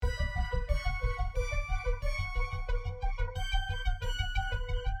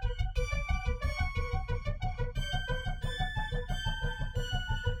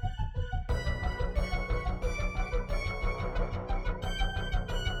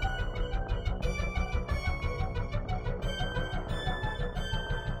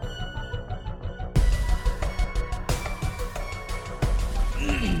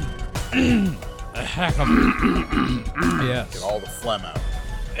A hack 'em. Yes. Get all the phlegm out.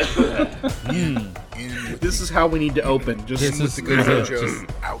 This is how we need to open. Just This is The good it. joke, Just-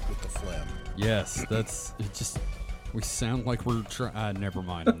 out with the phlegm. Yes, that's it. Just we sound like we're trying. Never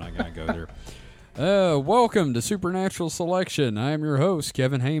mind. I'm not gonna go there. Welcome to Supernatural Selection. I am your host,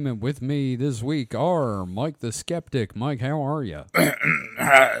 Kevin Heyman. With me this week are Mike the Skeptic. Mike, how are you?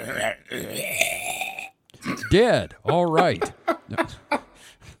 Dead. All right.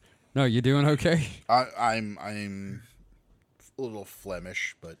 No, you doing okay? I'm a little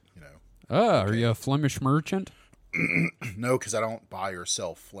Flemish, but you know. Are you a Flemish merchant? No, because I don't buy or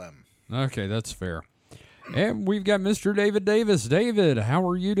sell phlegm. Okay, that's fair. And we've got Mr. David Davis. David, how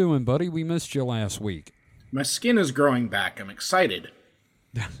are you doing, buddy? We missed you last week. my skin is growing back. I'm excited.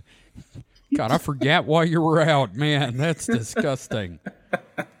 God, I forgot why you were out. Man, that's disgusting.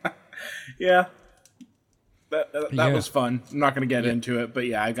 Yeah. That Yeah. was fun. I'm not going to get into it, but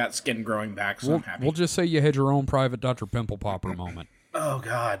yeah, I got skin growing back, so I'm happy. We'll just say you had your own private Dr. Pimple Popper moment. Oh,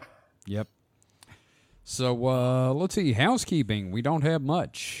 God. Yep. So, let's see. Housekeeping. We don't have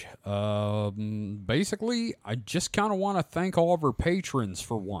much. Basically, I just kind of want to thank all of our patrons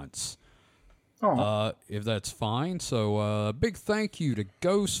for once. Oh, If that's fine. So, big thank you to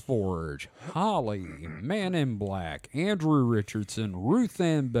Ghost Forge, Holly, Man in Black, Andrew Richardson, Ruth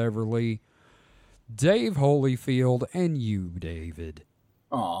Ann Beverly, Dave Holyfield, and you, David.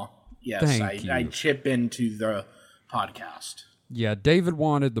 yes, Thank I you. chip into the podcast. Yeah, David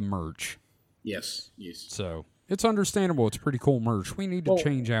wanted the merch. Yes. So, it's understandable. It's pretty cool merch. We need to Well-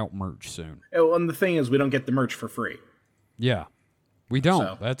 change out merch soon. Oh, and the thing is, we don't get the merch for free. Yeah. We don't.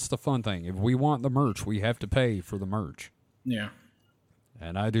 So- That's the fun thing. If we want the merch, we have to pay for the merch. Yeah.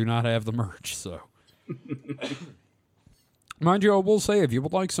 And I do not have the merch, so. Mind you, I will say, if you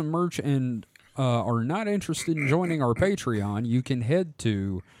would like some merch and are not interested in joining our Patreon, you can head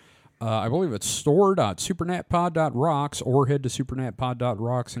to, I believe it's store.supernatpod.rocks, or head to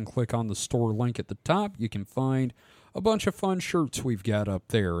supernatpod.rocks and click on the store link at the top. You can find a bunch of fun shirts we've got up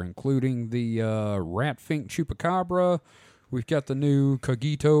there, including the Rat Fink Chupacabra. We've got the new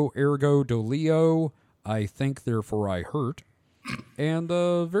Cogito Ergo Dolio, I think therefore I hurt, and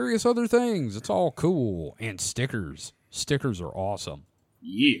various other things. It's all cool. And stickers. Stickers are awesome.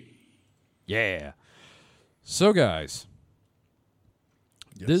 Yeah. Yeah. So, guys,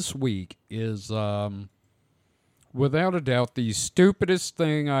 this week is, without a doubt, the stupidest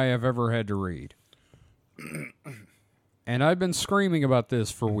thing I have ever had to read. And I've been screaming about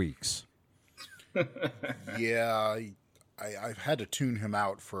this for weeks. Yeah, I've had to tune him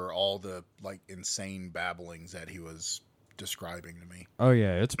out for all the insane babblings that he was describing to me. Oh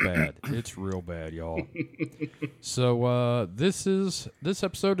yeah, it's bad. It's real bad, y'all. So this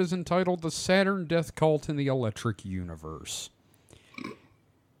episode is entitled "The Saturn Death Cult in the Electric Universe,"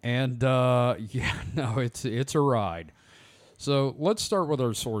 and it's a ride. So let's start with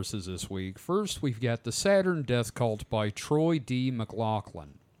our sources this week. First, we've got "The Saturn Death Cult" by Troy D.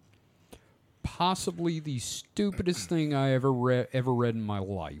 McLaughlin. Possibly the stupidest thing I ever read in my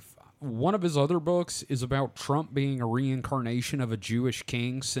life. One of his other books is about Trump being a reincarnation of a Jewish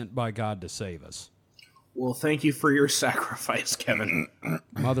king sent by God to save us. Well, thank you for your sacrifice, Kevin.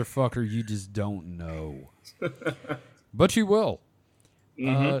 Motherfucker, you just don't know. But you will.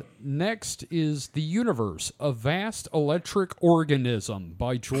 Next is The Universe, A Vast Electric Organism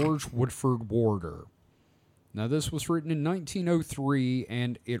by George Woodford Warder. Now, this was written in 1903,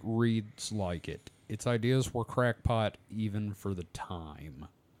 and it reads like it. Its ideas were crackpot even for the time.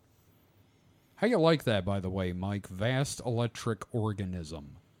 How you like that, by the way, Mike? Vast electric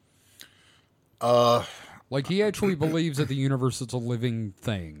organism. Like, he actually believes that the universe is a living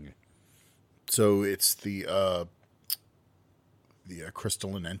thing. So it's the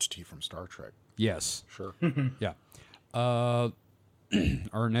crystalline entity from Star Trek. Yes. Sure. Yeah.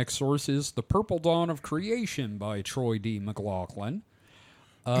 Our next source is The Purple Dawn of Creation by Troy D. McLaughlin.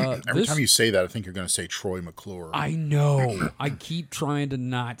 Every time you say that, I think you're going to say Troy McClure. I know. I keep trying to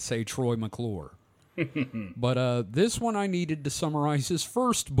not say Troy McClure. But this one I needed to summarize his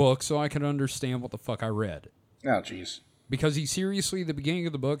first book so I could understand what the fuck I read. Oh, jeez. Because he seriously, at the beginning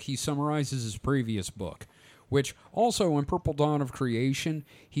of the book, he summarizes his previous book. Which, also in Purple Dawn of Creation,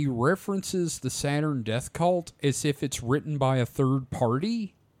 he references the Saturn Death Cult as if it's written by a third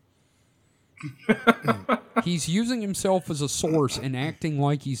party. He's using himself as a source and acting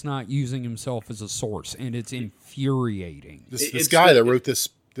like he's not using himself as a source, and it's infuriating. This guy that wrote this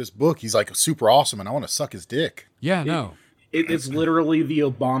book, he's like super awesome, and I want to suck his dick. Yeah, no. It's literally the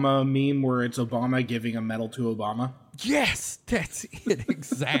Obama meme where it's Obama giving a medal to Obama. Yes, that's it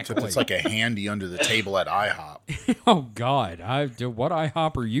exactly. It's like a handy under the table at IHOP. Oh God, what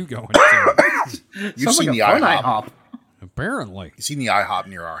IHOP are you going to? You've seen like the a fun IHOP. Apparently. You've seen the IHOP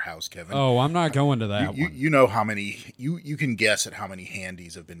near our house, Kevin. Oh, I'm not going to that one. You know how many you can guess at how many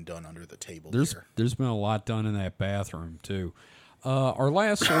handies have been done under the table here. There's been a lot done in that bathroom too. Our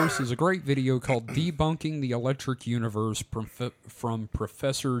last source is a great video called "Debunking the Electric Universe" from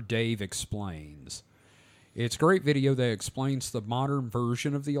Professor Dave Explains. It's a great video that explains the modern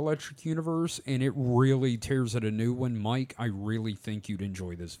version of the electric universe, and it really tears at a new one. Mike, I really think you'd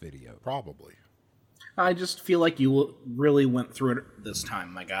enjoy this video. Probably. I just feel like you really went through it this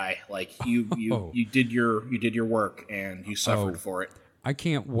time, my guy. Like you did your work and you suffered for it. I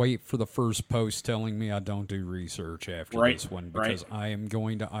can't wait for the first post telling me I don't do research after this one, because I am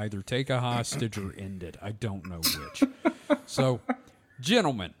going to either take a hostage or end it. I don't know which. So,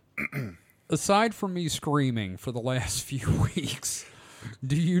 gentlemen, aside from me screaming for the last few weeks,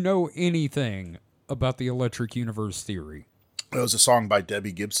 do you know anything about the electric universe theory? It was a song by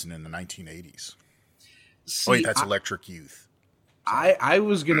Debbie Gibson in the 1980s. See, Wait, that's Electric Youth. I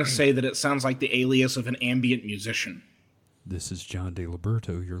was going to say that it sounds like the alias of an ambient musician. This is John De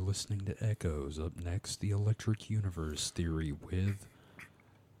Liberto. You're listening to Echoes. Up next, the electric universe theory with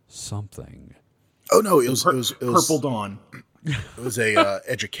something. Oh no, it was Purple Dawn. It was a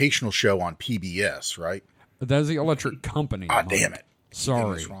educational show on PBS, right? That's the electric company. Ah, damn it!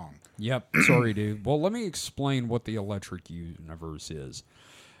 Sorry. This wrong. Yep. Sorry, dude. Well, let me explain what the electric universe is.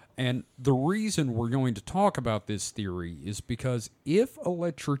 And the reason we're going to talk about this theory is because if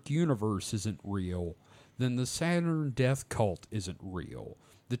electric universe isn't real, then the Saturn death cult isn't real.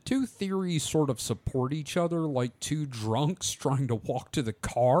 The two theories sort of support each other like two drunks trying to walk to the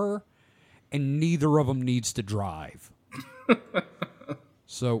car, and neither of them needs to drive.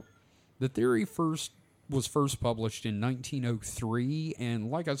 So, the theory was first published in 1903, and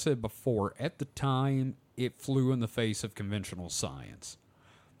like I said before, at the time, it flew in the face of conventional science.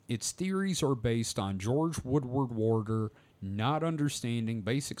 Its theories are based on George Woodward Warder not understanding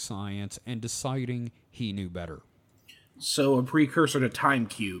basic science and deciding he knew better. So a precursor to Time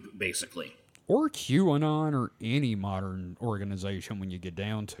Cube, basically. Or QAnon or any modern organization when you get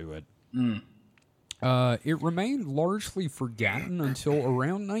down to it. It remained largely forgotten until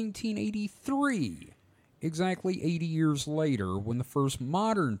around 1983, exactly 80 years later, when the first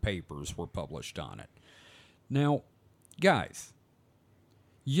modern papers were published on it. Now, guys,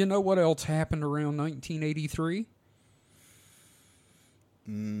 you know what else happened around 1983?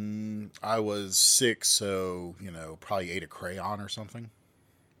 I was 6, so, probably ate a crayon or something.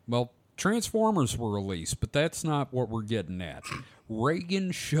 Well, Transformers were released, but that's not what we're getting at.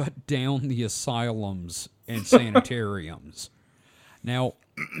 Reagan shut down the asylums and sanitariums. Now,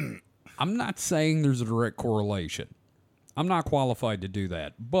 I'm not saying there's a direct correlation. I'm not qualified to do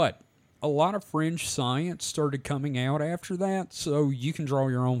that, but a lot of fringe science started coming out after that, so you can draw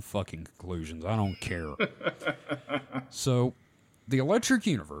your own fucking conclusions. I don't care. So, the electric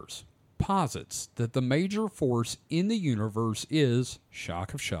universe posits that the major force in the universe is,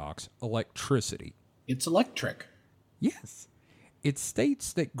 shock of shocks, electricity. It's electric. Yes. It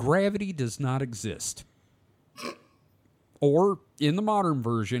states that gravity does not exist. Or, in the modern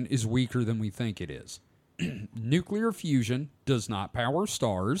version, is weaker than we think it is. Nuclear fusion does not power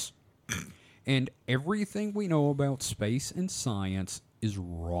stars. And everything we know about space and science is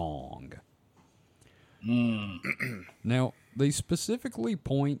wrong. Now, they specifically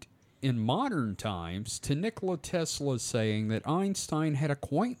point in modern times to Nikola Tesla saying that Einstein had a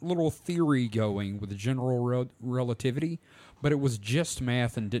quaint little theory going with general relativity, but it was just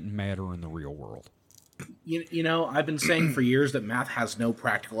math and didn't matter in the real world. You know, I've been saying for years that math has no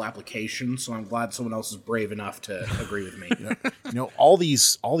practical application, so I'm glad someone else is brave enough to agree with me. All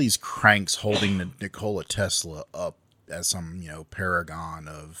these cranks holding Nikola Tesla up as some, paragon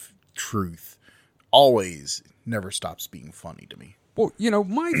of truth always never stops being funny to me. Well,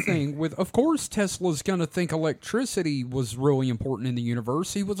 my thing with, of course, Tesla's going to think electricity was really important in the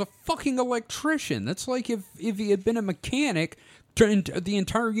universe. He was a fucking electrician. That's like if he had been a mechanic, the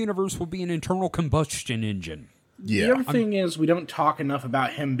entire universe would be an internal combustion engine. Yeah. The other thing is we don't talk enough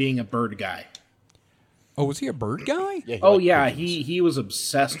about him being a bird guy. Oh, was he a bird guy? Yeah, he was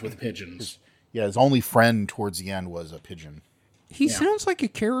obsessed with pigeons. His only friend towards the end was a pigeon. He sounds like a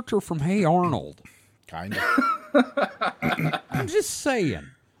character from Hey Arnold. Kind of. I'm just saying.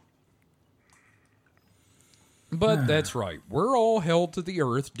 But that's right. We're all held to the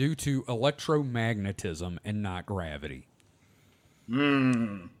earth due to electromagnetism and not gravity.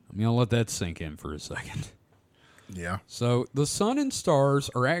 I'm going to let that sink in for a second. Yeah. So the sun and stars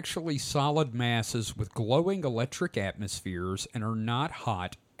are actually solid masses with glowing electric atmospheres and are not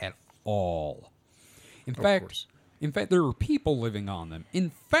hot at all. In fact, there are people living on them. In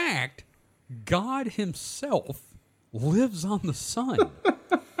fact, God himself lives on the sun.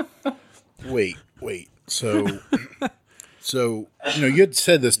 Wait. So, you had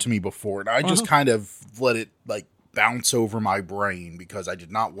said this to me before, and I just kind of let it bounce over my brain because I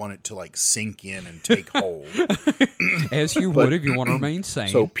did not want it to sink in and take hold. As you would if you want to remain sane.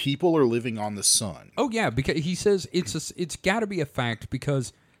 So people are living on the sun. Oh yeah, because he says it's got to be a fact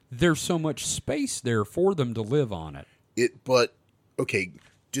because there's so much space there for them to live on it. But okay,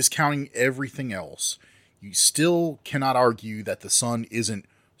 discounting everything else, you still cannot argue that the sun isn't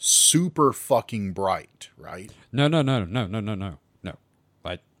super fucking bright, right? No.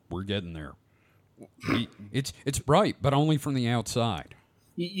 But we're getting there. It's bright, but only from the outside.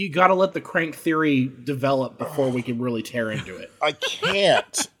 You got to let the crank theory develop before we can really tear into it. I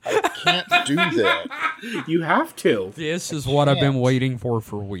can't do that. You have to. This is what I've been waiting for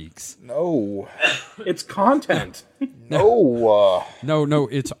weeks. No. It's content. No. No,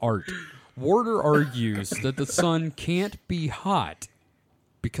 it's art. Warder argues that the sun can't be hot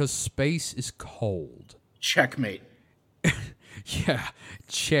because space is cold. Checkmate. Yeah,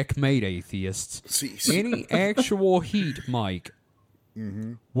 checkmate, atheists. See. Any actual heat, Mike,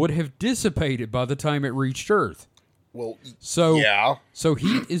 would have dissipated by the time it reached Earth. Well, So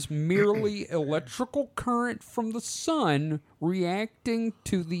heat is merely electrical current from the sun reacting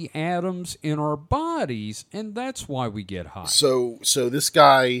to the atoms in our bodies, and that's why we get hot. So this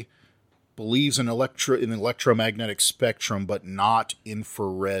guy believes in electromagnetic spectrum, but not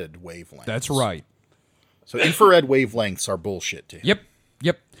infrared wavelengths. That's right. So infrared wavelengths are bullshit to him.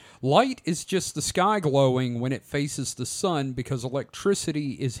 Yep. Light is just the sky glowing when it faces the sun because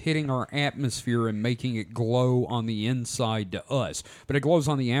electricity is hitting our atmosphere and making it glow on the inside to us. But it glows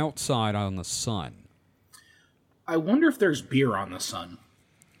on the outside on the sun. I wonder if there's beer on the sun.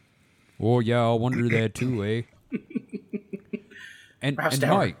 Well, yeah, I wonder that too, eh? And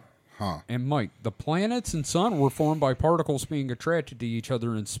Mike, And Mike, the planets and sun were formed by particles being attracted to each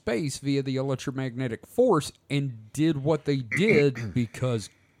other in space via the electromagnetic force and did what they did because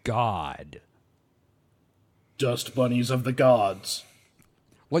God. Dust bunnies of the gods.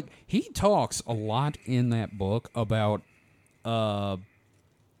 He talks a lot in that book about, all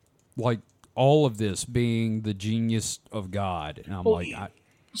of this being the genius of God. And I'm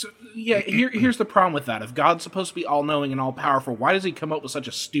here's the problem with that. If God's supposed to be all-knowing and all-powerful, why does he come up with such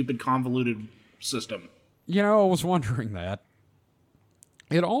a stupid, convoluted system? I was wondering that.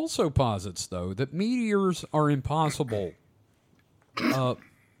 It also posits, though, that meteors are impossible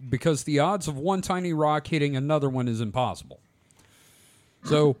because the odds of one tiny rock hitting another one is impossible.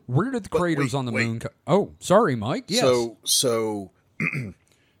 So, where did the craters on the moon come? Oh, sorry, Mike. Yes. So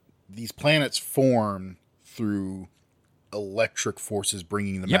these planets form through electric forces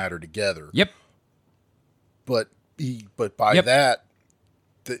bringing the matter together. Yep. But by that,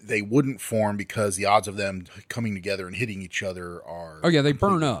 they wouldn't form because the odds of them coming together and hitting each other are... Oh, yeah, they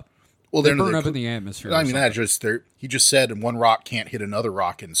burn up. Well, they burn up in the atmosphere. I mean, he just said one rock can't hit another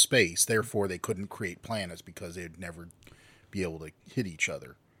rock in space. Therefore, they couldn't create planets because they'd never be able to hit each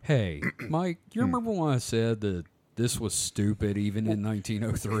other. Hey, Mike, you remember when I said that this was stupid even in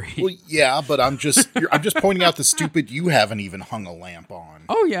 1903? Well, yeah, but I'm just pointing out the stupid you haven't even hung a lamp on.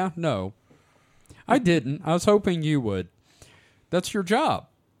 Oh, yeah, no. I didn't. I was hoping you would. That's your job.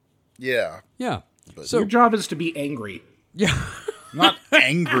 Yeah. Yeah. So your job is to be angry. Yeah. I'm not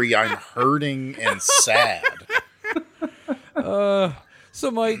angry. I'm hurting and sad.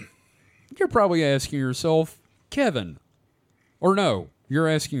 So, Mike, you're probably asking yourself, Kevin, or no, you're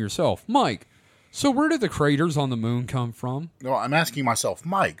asking yourself, Mike, so where did the craters on the moon come from? No, I'm asking myself,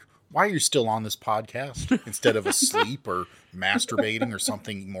 Mike, why are you still on this podcast instead of asleep or masturbating or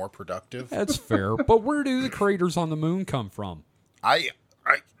something more productive? That's fair. But where do the craters on the moon come from?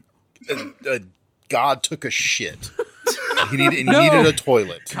 God took a shit. He needed a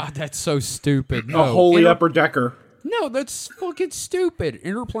toilet. God, that's so stupid. A holy upper decker. No, that's fucking stupid.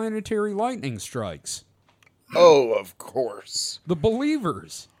 Interplanetary lightning strikes. Oh, of course. The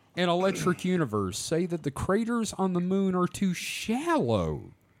believers in Electric Universe say that the craters on the moon are too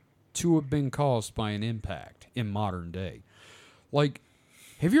shallow to have been caused by an impact in modern day.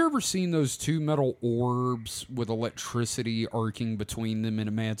 Have you ever seen those two metal orbs with electricity arcing between them in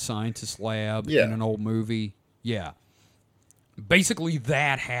a mad scientist lab in an old movie? Yeah. Basically,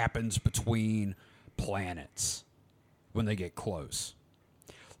 that happens between planets when they get close.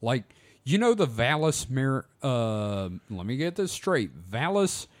 The Valles let me get this straight.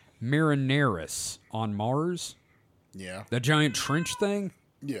 Valles Marineris on Mars, Yeah. That giant trench thing?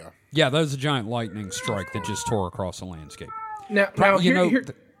 Yeah. Yeah, that was a giant lightning strike that just tore across the landscape. Now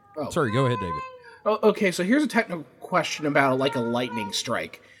Sorry, go ahead, David. Oh, okay, so here's a technical question about like a lightning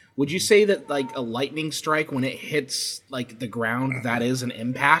strike. Would you say that like a lightning strike, when it hits like the ground, that is an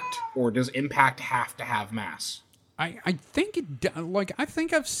impact, or does impact have to have mass? I think I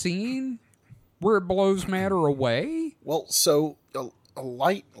think I've seen where it blows matter away. Well, so a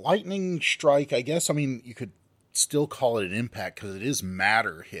lightning strike, I guess. I mean, you could still call it an impact because it is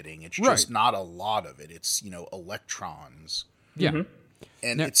matter hitting. It's just not a lot of it. It's electrons. Yeah,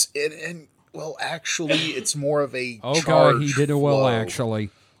 and well, actually, it's more of a oh charge god, he did it well. flow. Actually,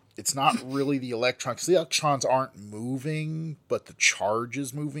 It's not really the electrons. 'Cause the electrons aren't moving, but the charge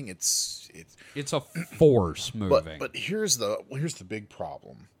is moving. It's a force moving. But here's the big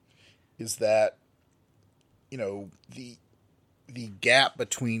problem, is that the gap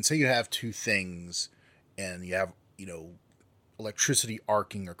between, say you have two things, and you have electricity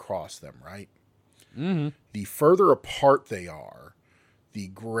arcing across them, right? Mm-hmm. The further apart they are, the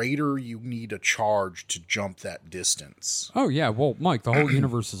greater you need a charge to jump that distance. Oh, yeah. Well, Mike, the whole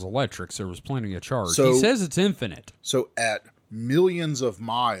universe is electric, so there's plenty of charge. So, he says it's infinite. So at millions of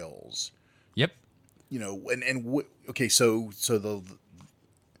miles... Yep. Okay, so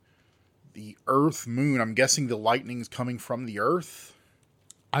the Earth, Moon, I'm guessing the lightning's coming from the Earth?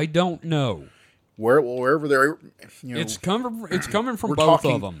 I don't know. Wherever they're... It's coming from we're both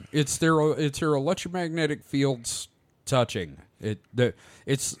talking, of them. It's their electromagnetic fields touching.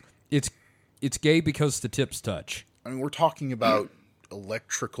 It's gay because the tips touch. I mean, we're talking about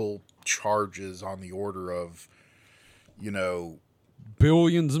electrical charges on the order of,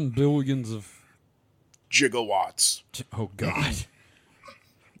 billions and billions of gigawatts. Oh God.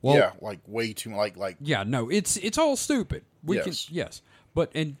 Well, yeah, like way too like. Yeah, no, it's all stupid. Yes.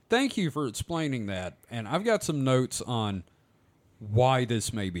 And thank you for explaining that. And I've got some notes on why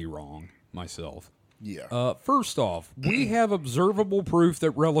this may be wrong myself. Yeah. First off, we have observable proof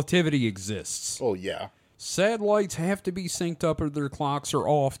that relativity exists. Oh, yeah. Satellites have to be synced up or their clocks are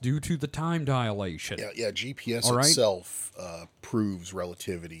off due to the time dilation. Yeah. GPS itself proves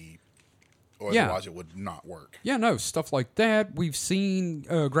relativity, or otherwise it would not work. Yeah, no, stuff like that. We've seen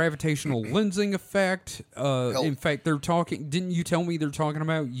gravitational lensing effect. In fact, they're talking... Didn't you tell me they're talking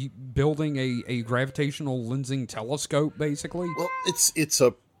about building a gravitational lensing telescope, basically? Well, it's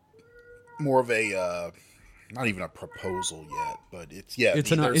a... more of a not even a proposal yet, but it's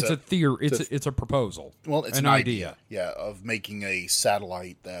a theory. It's a proposal. Well, it's an idea, of making a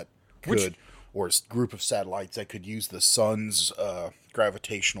satellite that could, or a group of satellites that could use the sun's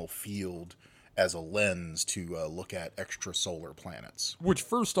gravitational field as a lens to look at extrasolar planets. Which,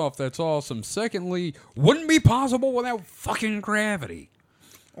 first off, that's awesome. Secondly, wouldn't be possible without fucking gravity.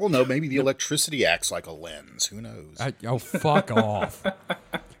 Well, no, maybe the electricity acts like a lens. Who knows? Fuck off.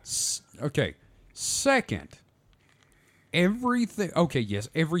 Okay. Second, everything... Okay, yes,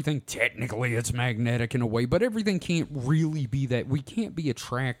 everything technically it's magnetic in a way, but everything can't really be that. We can't be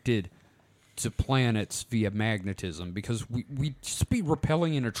attracted to planets via magnetism because we just be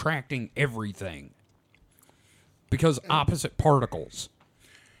repelling and attracting everything. Because opposite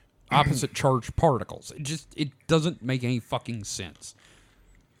charged particles. It doesn't make any fucking sense.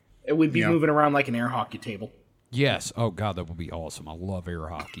 It would be moving around like an air hockey table. Yes. Oh, God, that would be awesome. I love air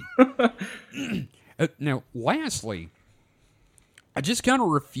hockey. Now, lastly, I just kind of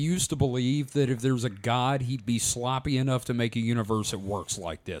refuse to believe that if there's a God, he'd be sloppy enough to make a universe that works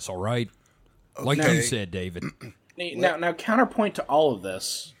like this, all right? Okay. Like you said, David. Now, counterpoint to all of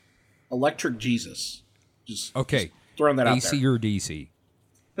this, Electric Jesus. Just throwing that AC out there. or DC?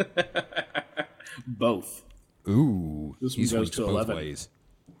 Both. Ooh. This one goes to 11. Ways.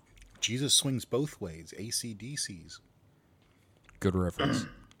 Jesus swings both ways. ACDCs. Good reference.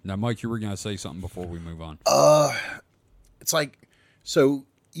 Now, Mike, you were going to say something before we move on. It's like, so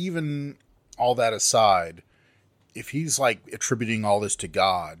even all that aside, if he's like attributing all this to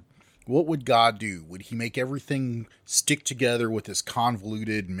God, what would God do? Would he make everything stick together with this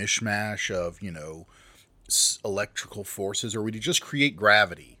convoluted mishmash of, electrical forces, or would he just create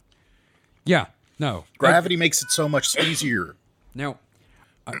gravity? Yeah, no. Gravity makes it so much easier. Now,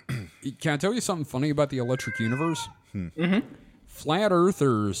 can I tell you something funny about the electric universe? Mm-hmm. Flat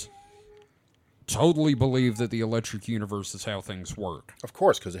earthers totally believe that the electric universe is how things work. Of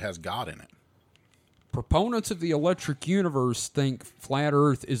course, because it has God in it. Proponents of the electric universe think flat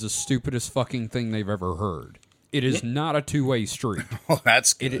earth is the stupidest fucking thing they've ever heard. It is not a two-way street. Well,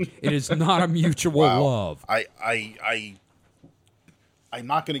 that's good. It is not a mutual love. I'm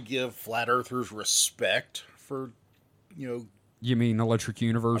not going to give flat earthers respect for, You mean electric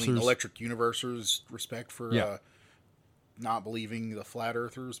universers? electric universers respect for not believing the flat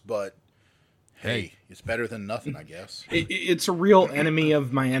earthers, but hey, it's better than nothing, I guess. It's a real enemy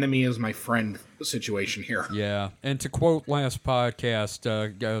of my enemy is my friend situation here. Yeah, and to quote last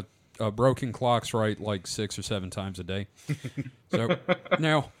podcast, broken clocks right like 6 or 7 times a day. So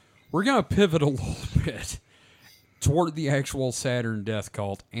now we're going to pivot a little bit toward the actual Saturn death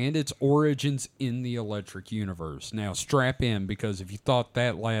cult and its origins in the electric universe. Now strap in, because if you thought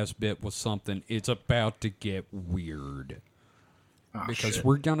that last bit was something, it's about to get weird. Because shit.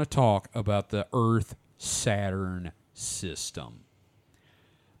 we're going to talk about the Earth-Saturn system.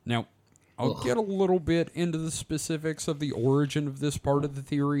 Now, I'll get a little bit into the specifics of the origin of this part of the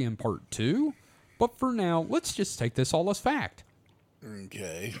theory in part 2, but for now, let's just take this all as fact.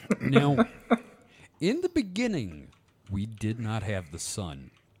 Okay. Now, in the beginning, we did not have the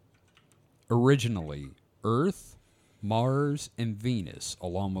sun. Originally, Earth, Mars, and Venus,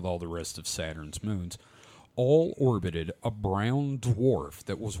 along with all the rest of Saturn's moons, all orbited a brown dwarf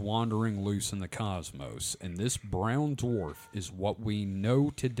that was wandering loose in the cosmos, and this brown dwarf is what we know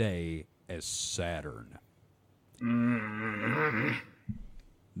today as Saturn.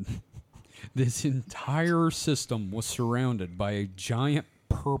 This entire system was surrounded by a giant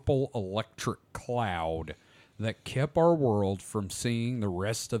purple electric cloud that kept our world from seeing the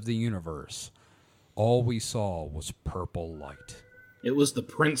rest of the universe. All we saw was purple light. It was the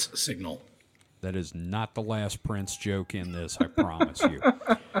Prince signal. That is not the last Prince joke in this, I promise you.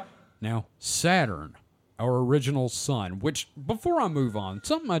 Now, Saturn, our original sun, which, before I move on,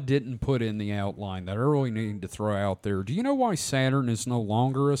 something I didn't put in the outline that I really need to throw out there. Do you know why Saturn is no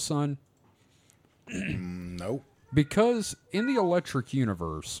longer a sun? No. Because in the electric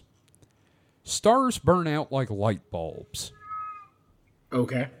universe, stars burn out like light bulbs.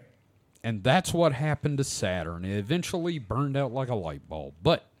 Okay. And that's what happened to Saturn. It eventually burned out like a light bulb.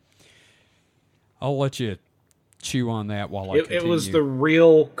 But I'll let you chew on that while I continue. It was the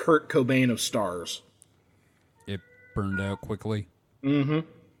real Kurt Cobain of stars. It burned out quickly? Mm-hmm.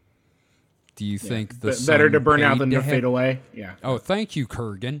 Do you think the sun better to burn out paid than to fade have- away? Yeah. Oh, thank you,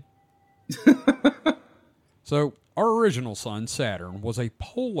 Kurgan. So, our original sun, Saturn, was a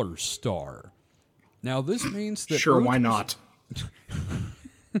polar star. Now, this means that Sure, Earth why was- not?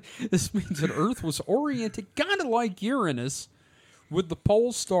 This means that Earth was oriented kind of like Uranus, with the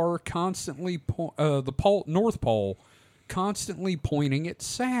pole star constantly, North Pole, constantly pointing at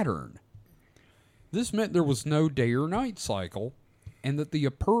Saturn. This meant there was no day or night cycle, and that the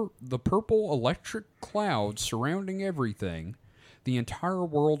purple electric cloud surrounding everything, the entire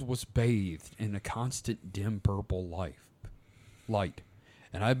world was bathed in a constant dim purple light.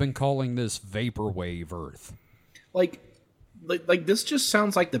 And I've been calling this vaporwave Earth. Like this just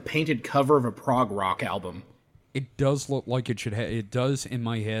sounds like the painted cover of a prog rock album. It does look like it should have. It does, in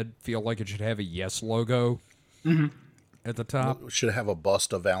my head, feel like it should have a Yes logo at the top. Should have a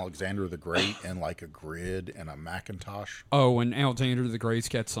bust of Alexander the Great and like a grid and a Macintosh. Oh, and Alexander the Great's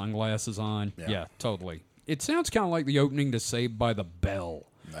got sunglasses on. Yeah, totally. It sounds kind of like the opening to Saved by the Bell.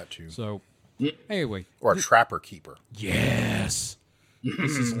 That too. So, anyway. Or a Trapper Keeper. Yes.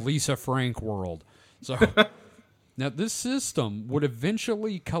 This is Lisa Frank world. So, now this system would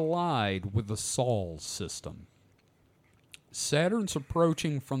eventually collide with the Sol system. Saturn's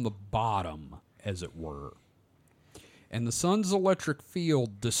approaching from the bottom, as it were. And the sun's electric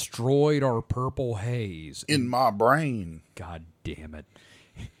field destroyed our purple haze. In my brain. God damn it.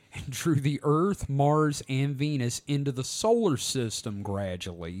 And drew the Earth, Mars, and Venus into the solar system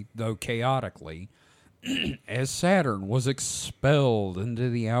gradually, though chaotically, as Saturn was expelled into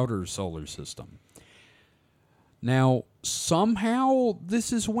the outer solar system. Now, somehow,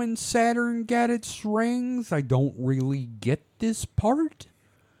 this is when Saturn got its rings. I don't really get this part.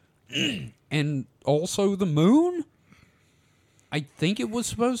 And also the moon? I think it was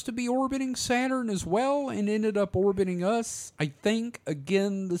supposed to be orbiting Saturn as well and ended up orbiting us. I think,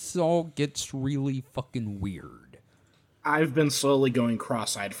 again, this all gets really fucking weird. I've been slowly going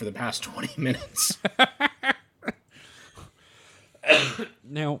cross-eyed for the past 20 minutes.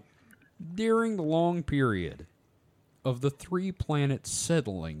 Now, during the long period of the 3 planets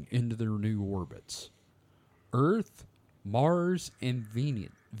settling into their new orbits, Earth, Mars, and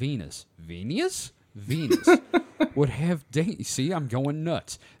Venus would have see, I'm going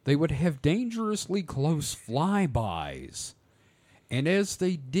nuts. They would have dangerously close flybys. And as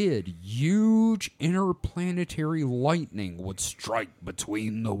they did, huge interplanetary lightning would strike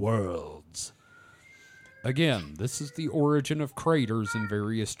between the worlds. Again, this is the origin of craters and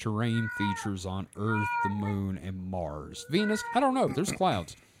various terrain features on Earth, the Moon, and Mars. Venus, I don't know, there's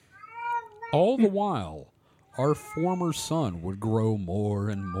clouds. All the while, our former sun would grow more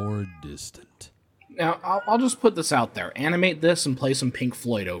and more distant. Now, I'll just put this out there. Animate this and play some Pink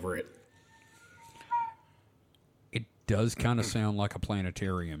Floyd over it. It does kind of sound like a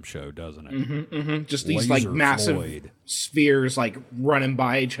planetarium show, doesn't it? Just these like Laser massive Floyd. spheres like running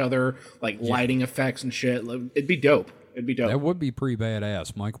by each other, like lighting effects and shit. It'd be dope. It'd be dope. That would be pretty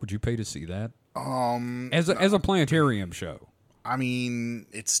badass. Mike, would you pay to see that? As a planetarium show. I mean,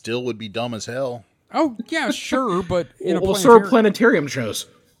 it still would be dumb as hell. Oh yeah, sure, but in We'll a serve planetarium shows.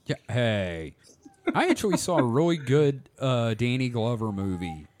 Yeah, hey, I actually saw a really good Danny Glover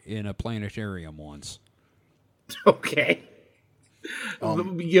movie in a planetarium once. Okay.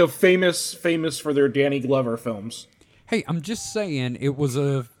 Famous for their Danny Glover films. Hey, I'm just saying it was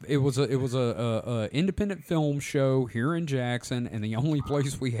a independent film show here in Jackson, and the only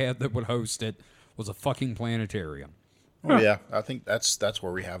place we had that would host it was a fucking planetarium. Oh yeah, I think that's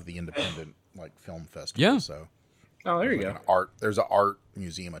where we have the independent like film festival. Yeah. So Oh, there you go. There's an art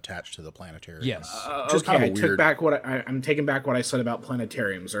museum attached to the planetarium. Yes. Just Okay, kind of weird. I'm taking back what I said about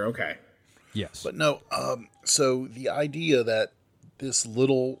planetariums. They're okay. Yes. But no, so the idea that this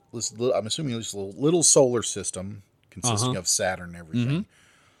little I'm assuming this little solar system consisting of Saturn and everything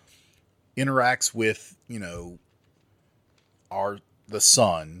interacts with, the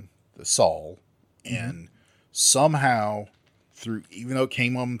sun, the Sol, and somehow even though it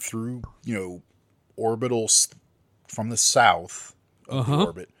came through, orbital from the south of the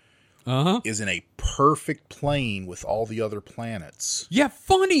orbit, is in a perfect plane with all the other planets. Yeah,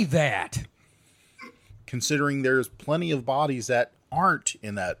 funny that. Considering there's plenty of bodies that aren't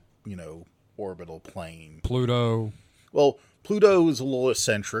in that, orbital plane. Pluto. Well, Pluto is a little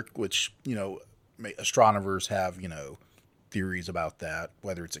eccentric, which, astronomers have, theories about that,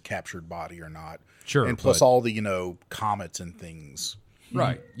 whether it's a captured body or not. Sure. And plus all the, comets and things.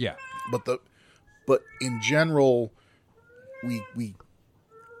 Right, yeah. But in general, we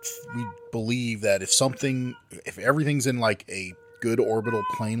believe that if everything's in like a good orbital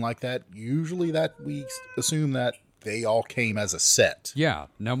plane like that, usually that we assume that they all came as a set. Yeah.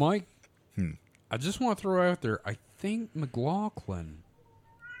 Now, Mike, I just want to throw out there, I think McLaughlin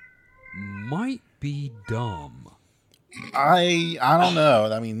might be dumb. I don't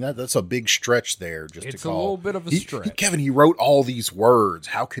know. I mean, that's a big stretch there. It's a little bit of a stretch. Kevin, he wrote all these words.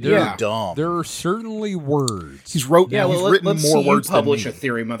 How could he be dumb? There are certainly words. He's written let's more see words you publish than a me.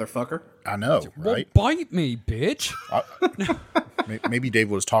 theory, motherfucker. I know, Well, right? bite me, bitch. Maybe Dave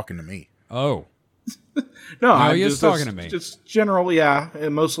was talking to me. Oh. No, he is talking to me. Just generally,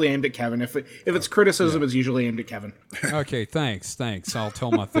 mostly aimed at Kevin. If it's criticism, it's usually aimed at Kevin. Okay, thanks. I'll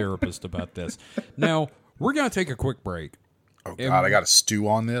tell my therapist about this. Now, we're going to take a quick break. Oh, God, I got to stew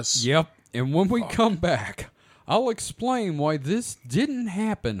on this? Yep. And when we come back, I'll explain why this didn't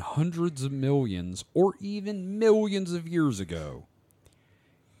happen hundreds of millions or even millions of years ago.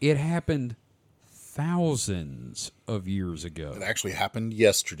 It happened thousands of years ago. It actually happened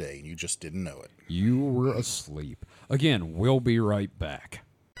yesterday, and you just didn't know it. You were asleep. Again, we'll be right back.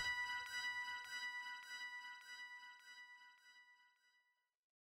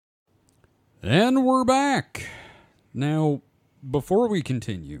 And we're back. Now, before we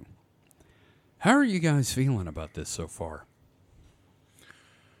continue, how are you guys feeling about this so far?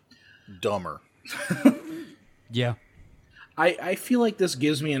 Dumber. Yeah. I feel like this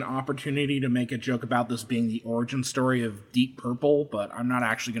gives me an opportunity to make a joke about this being the origin story of Deep Purple, but I'm not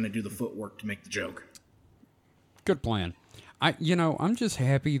actually going to do the footwork to make the joke. Good plan. I'm just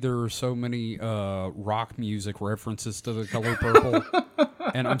happy there are so many rock music references to the color purple,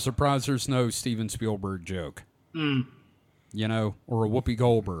 and I'm surprised there's no Steven Spielberg joke. Or a Whoopi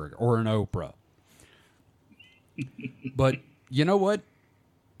Goldberg, or an Oprah. But you know what?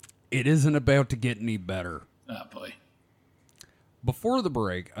 It isn't about to get any better. Oh, boy. Before the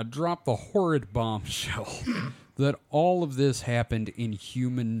break, I dropped the horrid bombshell that all of this happened in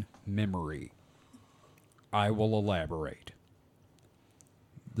human memory. I will elaborate.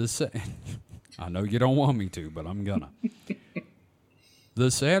 I know you don't want me to, but I'm gonna. The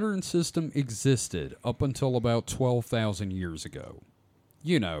Saturn system existed up until about 12,000 years ago.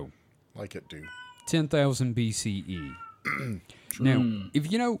 Like it do. 10,000 BCE. Now,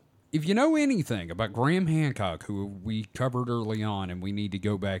 if you know anything about Graham Hancock, who we covered early on and we need to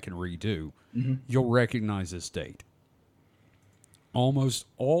go back and redo, you'll recognize this date. Almost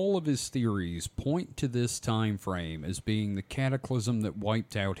all of his theories point to this time frame as being the cataclysm that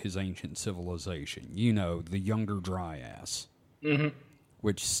wiped out his ancient civilization. The Younger Dryas. Mm-hmm.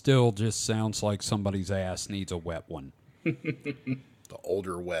 Which still just sounds like somebody's ass needs a wet one. The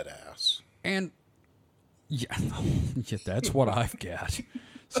older wet ass. And, yeah, that's what I've got.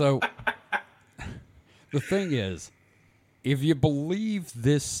 So, the thing is, if you believe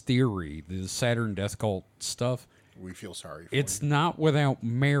this theory, the Saturn death cult stuff, We feel sorry for it's you. not without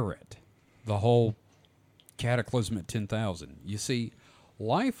merit. The whole cataclysm at 10,000. You see,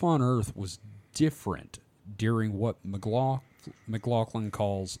 life on Earth was different during what McLaughlin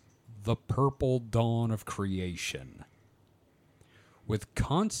calls the purple dawn of creation. With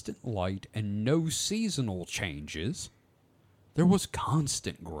constant light and no seasonal changes, there was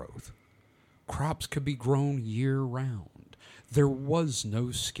constant growth. Crops could be grown year-round. There was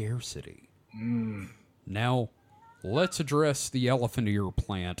no scarcity. Now, let's address the elephant ear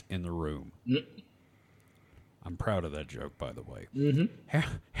plant in the room. I'm proud of that joke, by the way.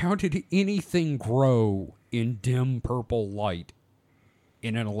 How did anything grow in dim purple light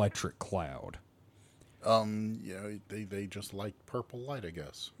in an electric cloud? They just like purple light, I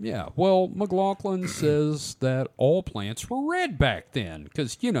guess. Yeah, well, McLaughlin says that all plants were red back then,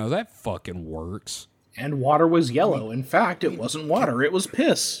 because, that fucking works. And water was yellow. In fact, it wasn't water, it was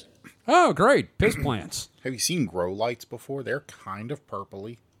piss. Oh, great, piss plants. Have you seen grow lights before? They're kind of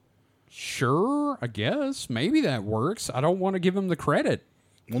purpley. Sure, I guess. Maybe that works. I don't want to give him the credit.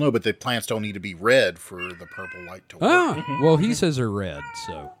 Well, no, but the plants don't need to be red for the purple light to work. Well, he says they're red,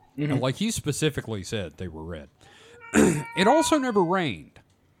 so... Like he specifically said they were red. It also never rained.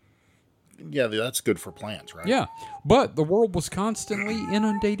 Yeah, that's good for plants, right? Yeah, but the world was constantly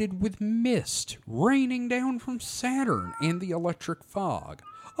inundated with mist raining down from Saturn and the electric fog.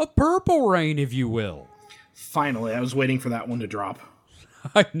 A purple rain, if you will. Finally, I was waiting for that one to drop.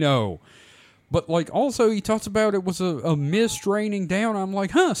 I know. But, also he talks about it was a mist raining down. I'm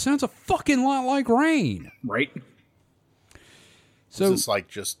like, sounds a fucking lot like rain. Right? So is this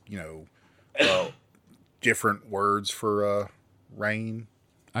just, different words for rain?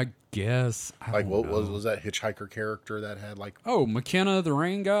 I guess. I don't What know. was that hitchhiker character that had Oh, McKenna, the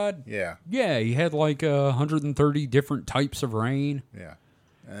rain god? Yeah. Yeah, he had 130 different types of rain. Yeah.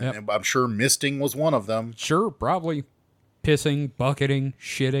 And I'm sure misting was one of them. Sure, probably. Pissing, bucketing,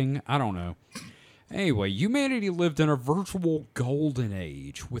 shitting, I don't know. Anyway, humanity lived in a virtual golden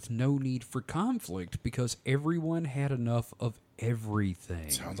age with no need for conflict because everyone had enough of everything.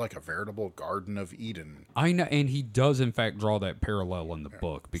 Sounds like a veritable Garden of Eden. I know, and he does in fact draw that parallel in the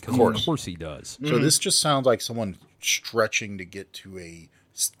book because of course he does. So this just sounds like someone stretching to get to a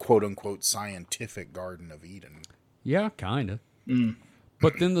quote-unquote scientific Garden of Eden. Yeah, kind of.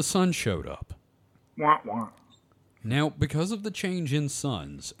 But then the sun showed up. Wah, wah. Now, because of the change in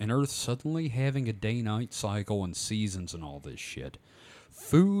suns and Earth suddenly having a day-night cycle and seasons and all this shit,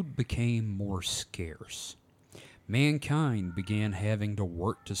 food became more scarce. Mankind began having to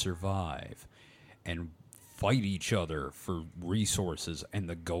work to survive and fight each other for resources, and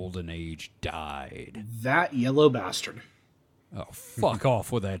the Golden Age died. That yellow bastard. Oh, fuck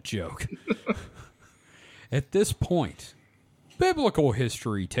off with that joke. At this point, biblical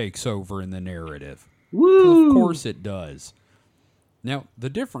history takes over in the narrative. Woo! Of course it does. Now, the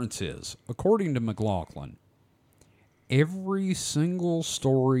difference is, according to McLaughlin, every single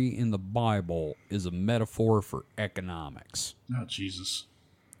story in the Bible is a metaphor for economics. Oh, Jesus.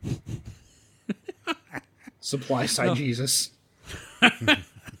 Supply side Jesus.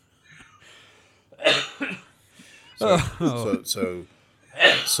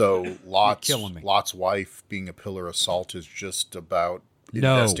 So killing me. Lot's wife being a pillar of salt is just about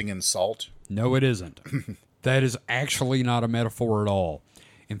investing in salt? No, it isn't. That is actually not a metaphor at all.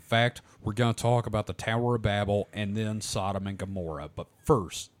 In fact, we're going to talk about the Tower of Babel and then Sodom and Gomorrah. But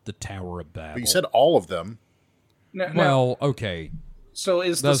first, the Tower of Babel. But you said all of them. Well, okay. So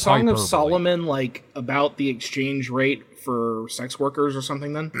is the That's Song of hyperbole. Solomon about the exchange rate for sex workers or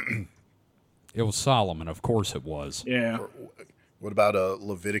something then? It was Solomon. Of course it was. Yeah. What about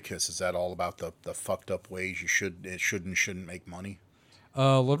Leviticus? Is that all about the fucked up ways you should and shouldn't make money?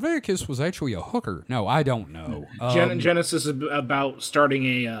 Leviticus was actually a hooker. No, I don't know. Genesis is about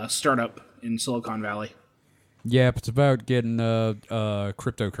starting a startup in Silicon Valley. Yeah, it's about getting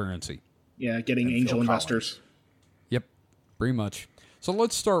cryptocurrency. Yeah, getting And angel Phil investors. Yep, pretty much. So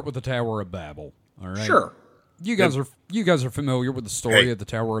let's start with the Tower of Babel. All right. Sure. You guys are familiar with the story of the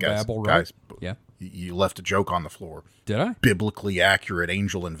Tower of Babel, right? Guys, Yeah. You left a joke on the floor. Did I? Biblically accurate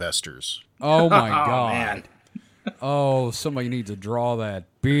angel investors. Oh my Oh, God. man. Oh, somebody needs to draw that.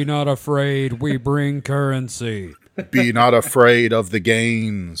 Be not afraid, we bring currency Be not afraid of the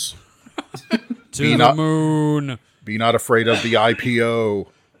gains. to the moon. Be not afraid of the IPO.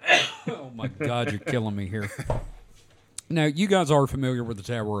 Oh my God, you're killing me here. Now, you guys are familiar with the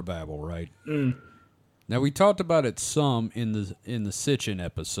Tower of Babel, right? Now, we talked about it some in the Sitchin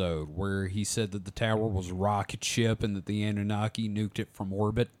episode, where he said that the tower was a rocket ship and that the Anunnaki nuked it from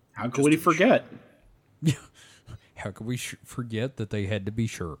orbit. How could we forget? How could we forget that they had to be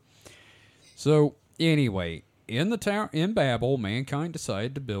sure? So, anyway, in the tower in Babel, mankind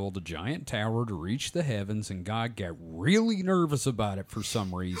decided to build a giant tower to reach the heavens, and God got really nervous about it for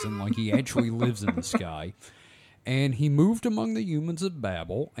some reason, like he actually lives in the sky. And he moved among the humans of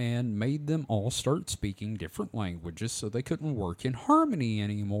Babel and made them all start speaking different languages so they couldn't work in harmony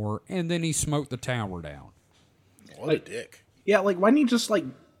anymore, and then he smote the tower down. What a dick. Yeah, like, why didn't you just, like,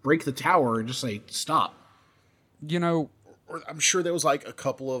 break the tower and just say, stop? You know... Or I'm sure there was, like, a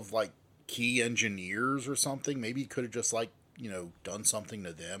couple of, like, key engineers or something. Maybe he could have just, like, you know, done something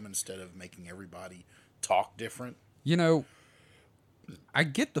to them instead of making everybody talk different. You know... I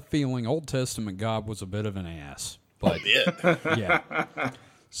get the feeling Old Testament God was a bit of an ass. But, A bit. yeah.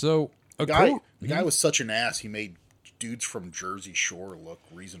 So, The guy was such an ass, he made dudes from Jersey Shore look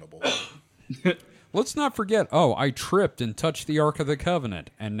reasonable. Let's not forget, I tripped and touched the Ark of the Covenant,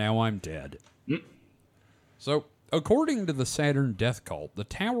 and now I'm dead. So, according to the Saturn death cult, the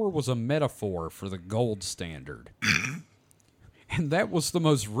tower was a metaphor for the gold standard. And that was the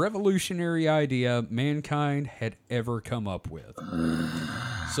most revolutionary idea mankind had ever come up with.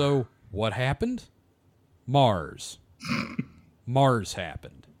 So, what happened? Mars. Mars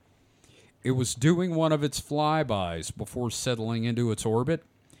happened. It was doing one of its flybys before settling into its orbit,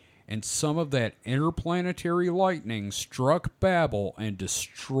 and some of that interplanetary lightning struck Babel and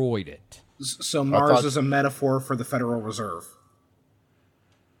destroyed it. So Mars is a metaphor for the Federal Reserve.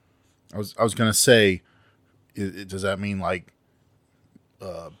 I was going to say, does that mean, like,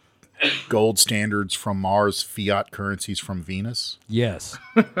 gold standards from Mars, fiat currencies from Venus? Yes.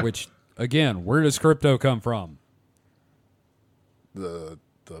 Which, again, where does crypto come from? The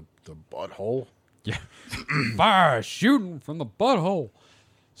butthole? Yeah. Fire shooting from the butthole.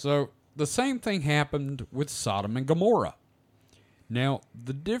 So, the same thing happened with Sodom and Gomorrah. Now,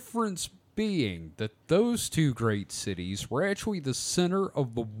 the difference being that those two great cities were actually the center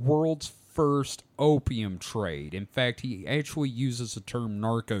of the world's first opium trade. In fact, he actually uses the term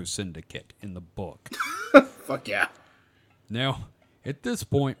narco syndicate in the book. Fuck yeah. Now, at this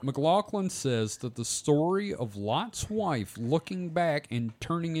point, McLaughlin says that the story of Lot's wife looking back and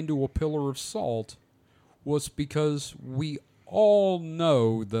turning into a pillar of salt was because we all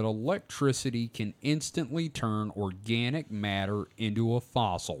know that electricity can instantly turn organic matter into a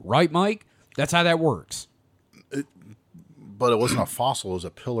fossil. Right, Mike? That's how that works. But it wasn't a fossil, it was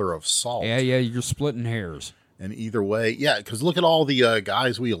a pillar of salt. Yeah, you're splitting hairs. And either way, yeah, because look at all the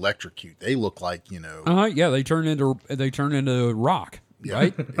guys we electrocute. They look like, you know... Yeah, they turn into rock, Yeah,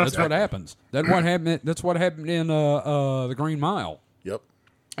 right? That's exactly. what happens. That's what happened in the Green Mile. Yep.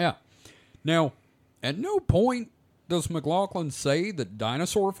 Yeah. Now, at no point does McLaughlin say that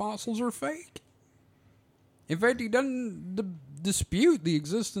dinosaur fossils are fake. In fact, he doesn't dispute the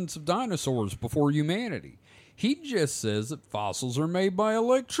existence of dinosaurs before humanity. He just says that fossils are made by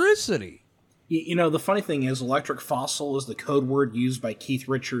electricity. You know, the funny thing is, electric fossil is the code word used by Keith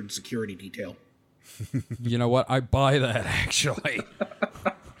Richards' security detail. You know what? I buy that, actually.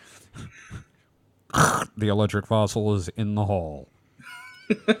 The electric fossil is in the hall.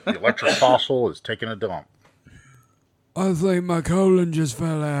 The electric fossil is taking a dump. I think my colon just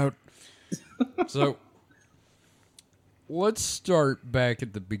fell out. So, let's start back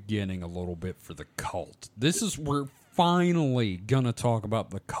at the beginning a little bit for the cult. We're finally going to talk about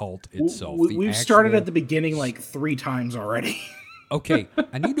the cult itself. We've started at the beginning like 3 times already. Okay,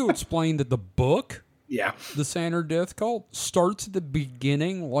 I need to explain that the book, Yeah. The Saturn Death Cult, starts at the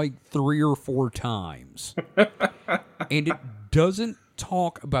beginning like 3 or 4 times. And it doesn't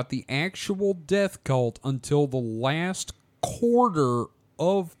talk about the actual death cult until the last quarter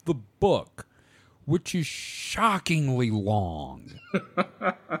of the book, which is shockingly long.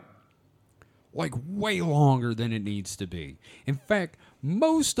 Like, way longer than it needs to be. In fact,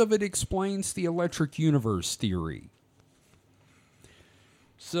 most of it explains the electric universe theory.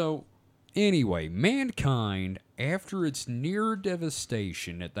 So, anyway, mankind, after its near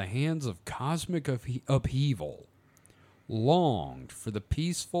devastation at the hands of cosmic upheaval, longed for the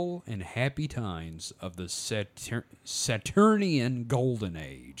peaceful and happy times of the Saturnian Golden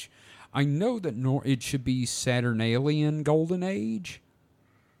Age. I know that it should be Saturnalian Golden Age,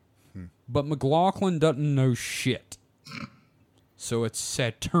 but McLaughlin doesn't know shit. So it's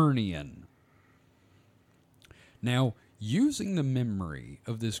Saturnian. Now, using the memory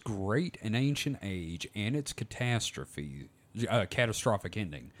of this great and ancient age and its catastrophic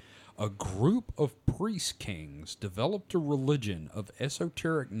ending, a group of priest kings developed a religion of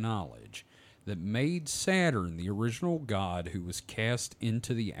esoteric knowledge that made Saturn the original god who was cast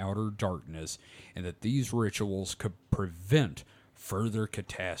into the outer darkness, and that these rituals could prevent further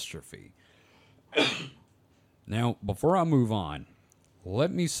catastrophe. Now, before I move on,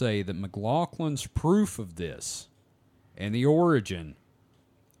 let me say that McLaughlin's proof of this and the origin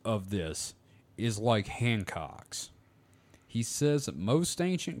of this is like Hancock's. He says that most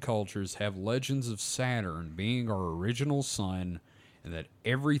ancient cultures have legends of Saturn being our original sun and that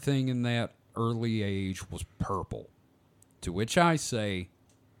everything in that early age was purple. To which I say,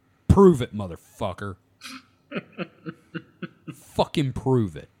 prove it, motherfucker. Fucking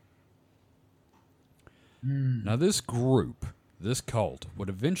prove it. Now, this group, this cult, would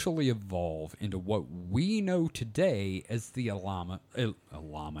eventually evolve into what we know today as the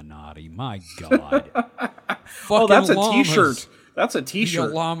Illuminati. My God. Oh, that's a llamas. T-shirt. That's a The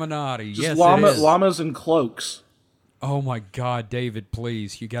T-shirt. Illuminati. Just Yes, it is. llamas in cloaks. Oh, my God, David,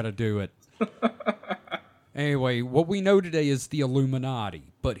 please. You got to do it. Anyway, what we know today is the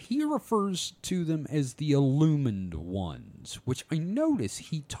Illuminati, but he refers to them as the illumined ones, which I notice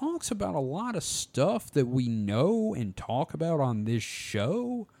he talks about a lot of stuff that we know and talk about on this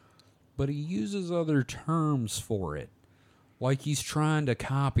show, but he uses other terms for it, like he's trying to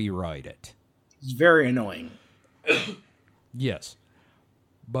copyright it. It's very annoying. Yes.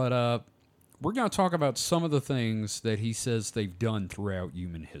 But we're going to talk about some of the things that he says they've done throughout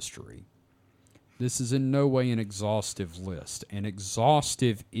human history. This is in no way an exhaustive list, and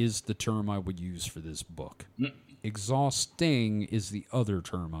exhaustive is the term I would use for this book. Exhausting is the other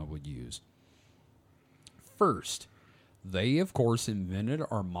term I would use. First, they, of course, invented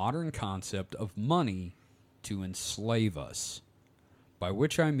our modern concept of money to enslave us, by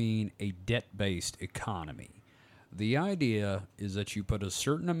which I mean a debt-based economy. The idea is that you put a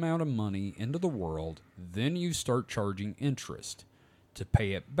certain amount of money into the world, then you start charging interest. To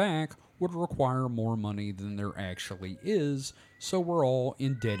pay it back would require more money than there actually is, so we're all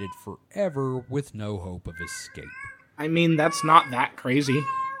indebted forever with no hope of escape. I mean, that's not that crazy.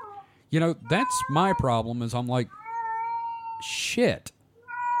 You know, that's my problem, is I'm like, shit.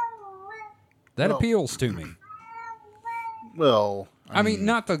 That appeals to me. Well, I mean,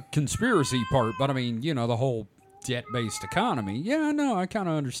 not the conspiracy part, but I mean, you know, the whole debt-based economy. Yeah, no, I kind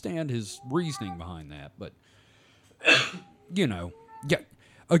of understand his reasoning behind that, but, you know, yeah,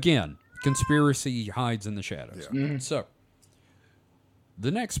 again, conspiracy hides in the shadows. Yeah. Mm-hmm. So,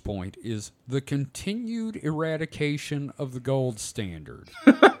 the next point is the continued eradication of the gold standard.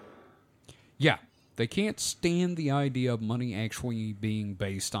 Yeah, they can't stand the idea of money actually being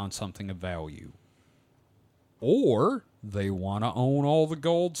based on something of value. Or they want to own all the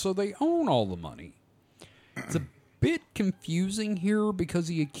gold, so they own all the money. It's a bit confusing here because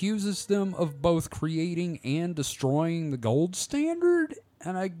he accuses them of both creating and destroying the gold standard,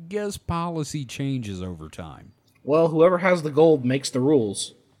 and I guess policy changes over time. Well, whoever has the gold makes the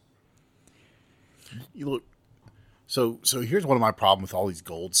rules. you look. So here's one of my problems with all these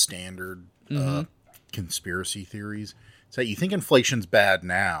gold standard conspiracy theories. Is that you think inflation's bad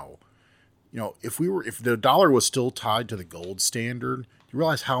now. You know, if the dollar was still tied to the gold standard, you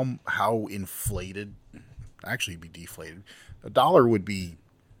realize how inflated, actually it'd be deflated. A dollar would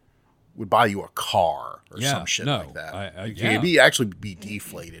buy you a car or some shit like that. It'd be actually be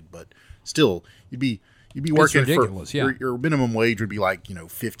deflated, but still you'd be working for your minimum wage would be like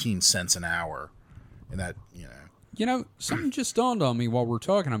 15 cents an hour, and that something just dawned on me while we're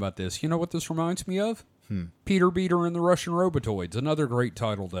talking about this. You know what this reminds me of? Peter Beater and the Russian Robotoids, another great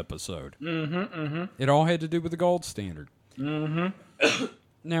titled episode. It all had to do with the gold standard.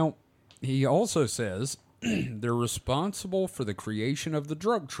 Now, he also says they're responsible for the creation of the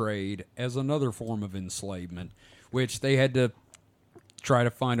drug trade as another form of enslavement, which they had to try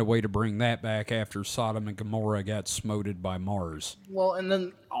to find a way to bring that back after Sodom and Gomorrah got smoted by Mars. Well, and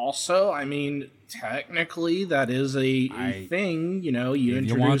then also, I mean, technically that is a thing. You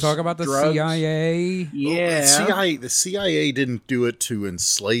want to talk about the drugs. CIA? Yeah. Well, the CIA didn't do it to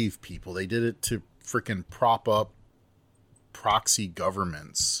enslave people. They did it to freaking prop up proxy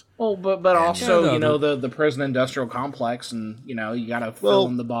governments. Well, but also, the prison industrial complex, and you got to fill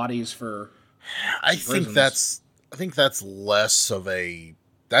in the bodies for. I think that's less of a.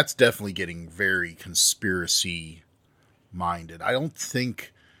 That's definitely getting very conspiracy minded. I don't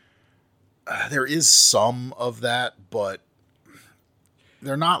think there is some of that, but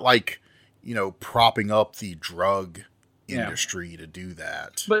they're not like propping up the drug industry to do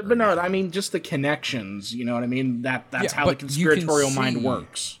that. But no, I mean just the connections. You know what I mean? That's how the conspiratorial mind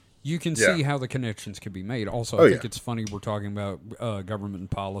works. You can see how the connections can be made. Also, I think it's funny we're talking about government and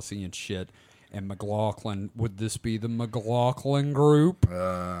policy and shit. And McLaughlin, would this be the McLaughlin group?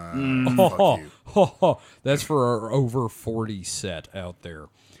 Fuck you. That's for our over 40 set out there.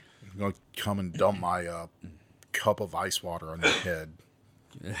 I'm going to come and dump my cup of ice water on your head.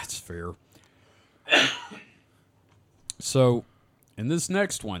 That's fair. So, and this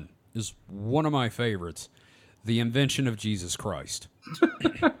next one is one of my favorites. The invention of Jesus Christ.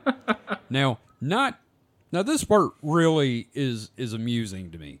 Now this part really is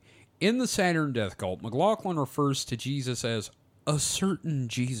amusing to me. In the Saturn death cult, McLaughlin refers to Jesus as a certain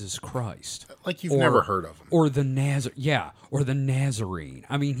Jesus Christ. Like you've never heard of him. Or the Nazarene.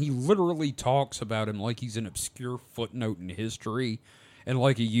 I mean, he literally talks about him like he's an obscure footnote in history, and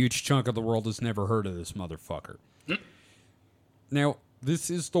like a huge chunk of the world has never heard of this motherfucker. Now,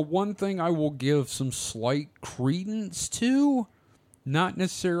 this is the one thing I will give some slight credence to. Not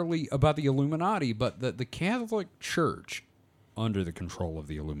necessarily about the Illuminati, but that the Catholic Church, under the control of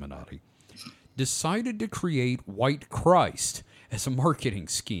the Illuminati, decided to create White Christ as a marketing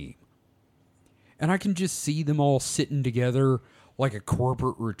scheme. And I can just see them all sitting together like a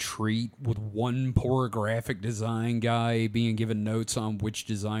corporate retreat with one poor graphic design guy being given notes on which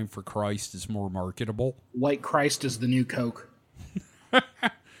design for Christ is more marketable. White Christ is the new Coke.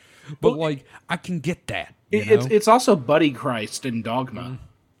 But, like, I can get that. You know? It's also Buddy Christ in Dogma.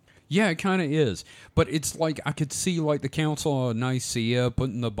 Yeah, it kind of is. But it's like, I could see, like, the Council of Nicaea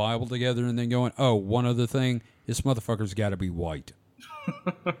putting the Bible together and then going, oh, one other thing, this motherfucker's got to be white.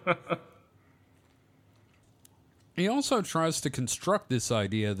 He also tries to construct this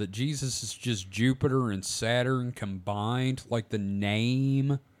idea that Jesus is just Jupiter and Saturn combined. Like, the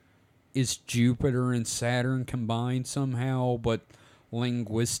name is Jupiter and Saturn combined somehow, but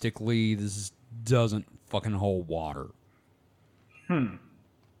linguistically, this doesn't fucking hold water.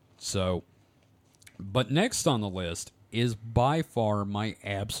 So, but next on the list is by far my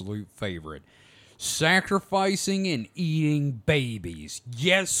absolute favorite. Sacrificing and eating babies.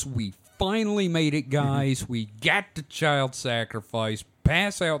 Yes, we finally made it, guys. We got the child sacrifice.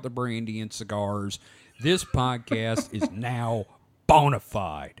 Pass out the brandy and cigars. This podcast is now bona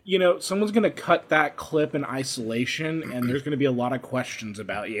fide. You know, someone's going to cut that clip in isolation, and there's going to be a lot of questions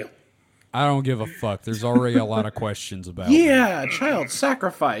about you. I don't give a fuck. There's already a lot of questions about it. Yeah, child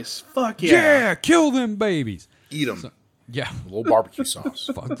sacrifice. Fuck yeah. Yeah, kill them babies. Eat them. So, yeah. A little barbecue sauce.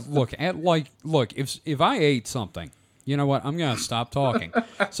 Fuck, look, if I ate something, you know what? I'm going to stop talking.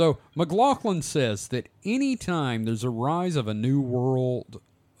 So, McLaughlin says that anytime there's a rise of a new world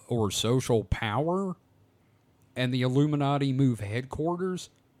or social power and the Illuminati move headquarters,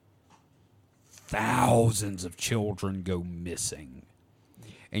 thousands of children go missing.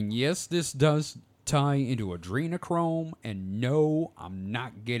 And yes, this does tie into adrenochrome, and no, I'm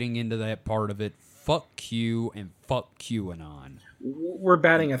not getting into that part of it. Fuck Q and fuck QAnon. We're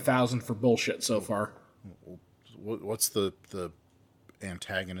batting 1,000 for bullshit so far. What's the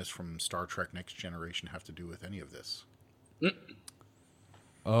antagonist from Star Trek Next Generation have to do with any of this?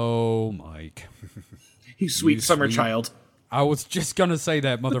 Oh, Mike. You sweet summer child. I was just going to say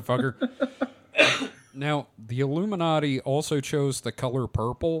that, motherfucker. Now, the Illuminati also chose the color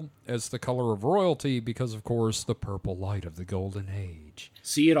purple as the color of royalty because, of course, the purple light of the Golden Age.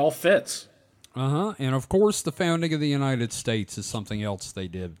 See, it all fits. And, of course, the founding of the United States is something else they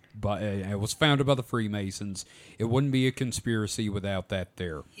did. But it was founded by the Freemasons. It wouldn't be a conspiracy without that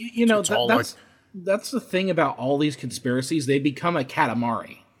there. You know, that's the thing about all these conspiracies. They become a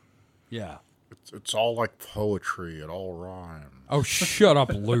Katamari. Yeah. It's all like poetry. It all rhymes. Oh, shut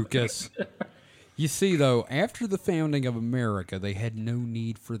up, Lucas. You see, though, after the founding of America, they had no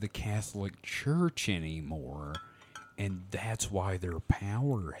need for the Catholic Church anymore, and that's why their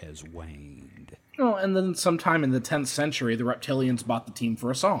power has waned. Oh, and then sometime in the 10th century, the reptilians bought the team for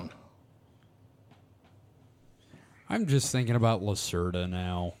a song. I'm just thinking about Lacerda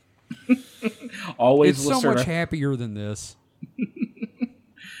now. Always it's Lacerda. So much happier than this.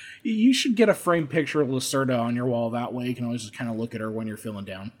 You should get a framed picture of Lacerda on your wall. That way you can always just kind of look at her when you're feeling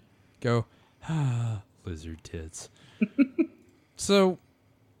down. Go, lizard tits. So,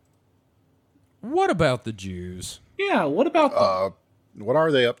 what about the Jews? Yeah, what about them? What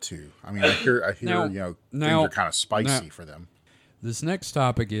are they up to? I mean, I hear Now, things are kind of spicy for them. This next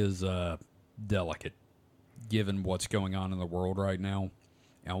topic is delicate, given what's going on in the world right now.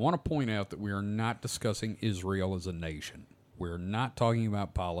 And I want to point out that we are not discussing Israel as a nation. We're not talking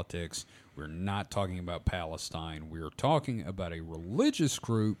about politics. We're not talking about Palestine. We're talking about a religious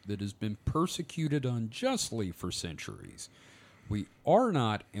group that has been persecuted unjustly for centuries. We are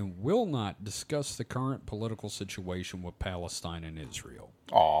not and will not discuss the current political situation with Palestine and Israel.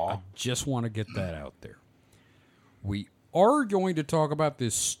 Aw. I just want to get that out there. We are going to talk about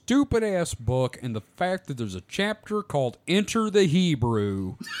this stupid-ass book and the fact that there's a chapter called Enter the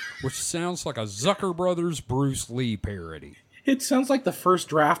Hebrew, which sounds like a Zucker Brothers Bruce Lee parody. It sounds like the first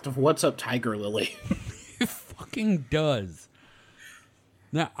draft of What's Up, Tiger Lily. It fucking does.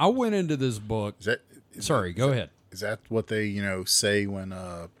 Now, I went into this book... Is that Sorry, go ahead. Is that what they, say when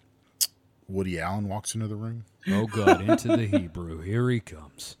Woody Allen walks into the room? Oh, God, into the Hebrew. Here he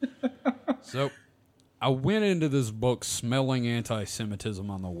comes. So, I went into this book smelling anti-Semitism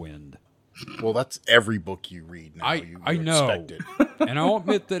on the wind. Well, that's every book you read now. I know. Expect it. And I'll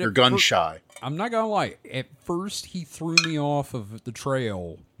admit that You're gun shy. I'm not going to lie. At first, he threw me off of the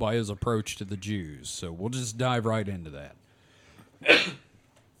trail by his approach to the Jews. So we'll just dive right into that.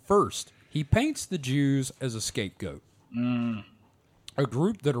 First, he paints the Jews as a scapegoat. A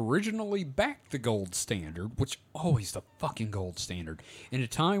group that originally backed the gold standard, which always the fucking gold standard, in a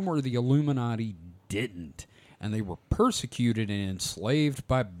time where the Illuminati didn't, and they were persecuted and enslaved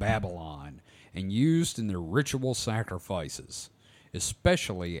by Babylon and used in their ritual sacrifices,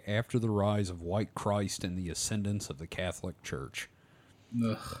 especially after the rise of White Christ and the ascendance of the Catholic Church.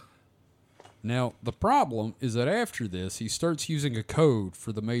 Ugh. Now, the problem is that after this, he starts using a code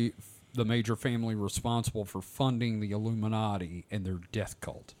for the major family responsible for funding the Illuminati and their death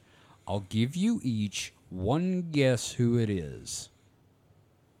cult. I'll give you each one guess who it is.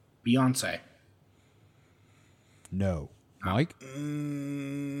 Beyonce. No. Mike?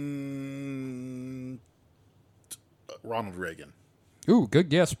 Ronald Reagan. Ooh, good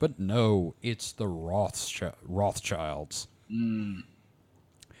guess, but no. It's the Rothschilds.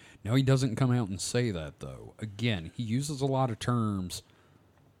 No, he doesn't come out and say that, though. Again, he uses a lot of terms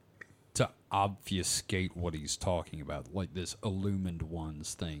to obfuscate what he's talking about, like this illumined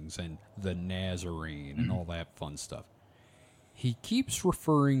ones things and the Nazarene and all that fun stuff. He keeps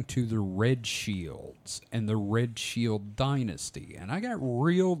referring to the Red Shields and the Red Shield dynasty, and I got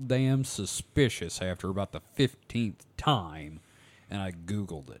real damn suspicious after about the 15th time, and I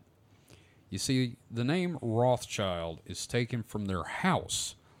Googled it. You see, the name Rothschild is taken from their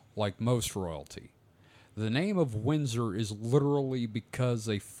house, like most royalty. The name of Windsor is literally because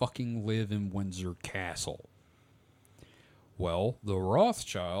they fucking live in Windsor Castle. Well, the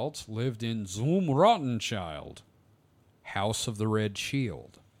Rothschilds lived in Zulm-Rothschild, House of the Red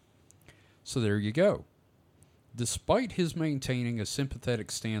Shield. So there you go. Despite his maintaining a sympathetic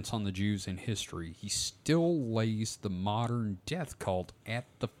stance on the Jews in history, he still lays the modern death cult at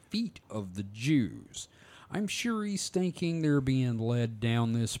the feet of the Jews. I'm sure he's thinking they're being led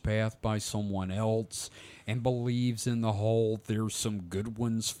down this path by someone else and believes in the whole there's some good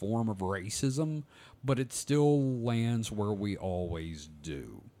ones form of racism, but it still lands where we always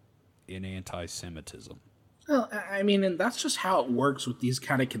do, in anti-Semitism. Well, I mean, and that's just how it works with these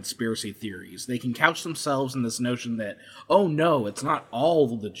kind of conspiracy theories. They can couch themselves in this notion that, oh no, it's not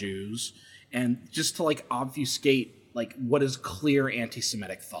all the Jews, and just to like obfuscate like what is clear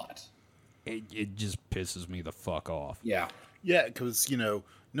anti-Semitic thought. It just pisses me the fuck off. Yeah. Yeah, because,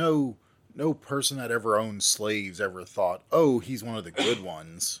 no person that ever owned slaves ever thought, oh, he's one of the good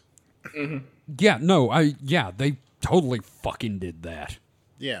ones. Mm-hmm. Yeah, they totally fucking did that.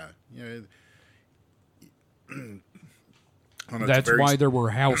 Yeah. That's why there were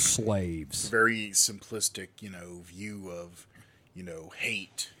house slaves. Very simplistic, view of,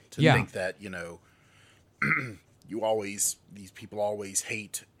 hate. To Yeah. think that, these people always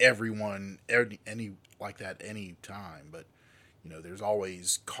hate everyone, any like that any time. But, there's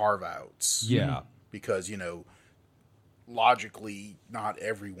always carve-outs. Yeah. Because, logically, not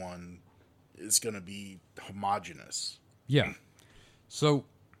everyone is going to be homogenous. Yeah. So,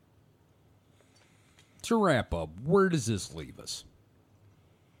 to wrap up, where does this leave us?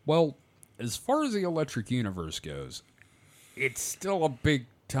 Well, as far as the electric universe goes, it's still a big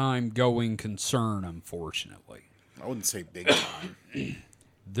time going concern, unfortunately. I wouldn't say big time.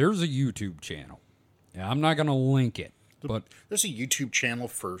 There's a YouTube channel. Now, I'm not going to link it, but There's a YouTube channel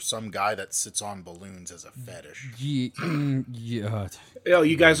for some guy that sits on balloons as a fetish. yeah, Oh,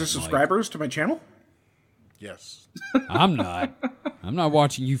 you guys are subscribers to my channel? Yes. I'm not. I'm not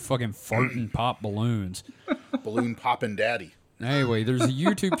watching you fucking fart and pop balloons. Balloon poppin' daddy. Anyway, there's a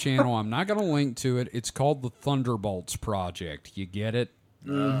YouTube channel. I'm not going to link to it. It's called the Thunderbolts Project. You get it?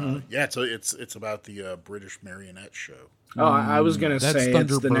 Yeah, so it's about the British marionette show. Oh, I was going to That's say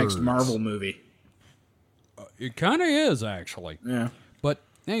it's the next Thunderbirds. Marvel movie. It kind of is, actually. Yeah. But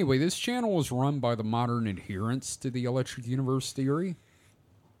anyway, this channel is run by the modern adherents to the electric universe theory.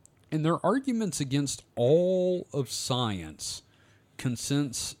 And their arguments against all of science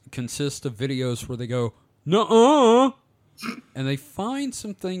consist of videos where they go, nuh-uh, and they find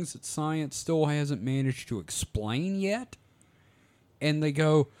some things that science still hasn't managed to explain yet. And they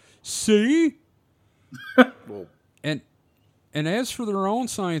go, see? Well, And as for their own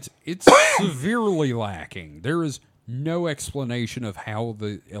science, it's severely lacking. There is no explanation of how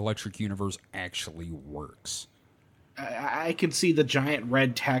the electric universe actually works. I can see the giant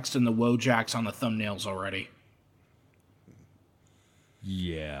red text and the Wojaks on the thumbnails already.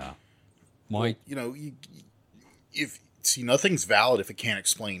 Yeah. Mike? Nothing's valid if it can't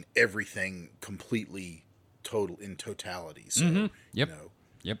explain everything completely in totality. So, Yep. you know,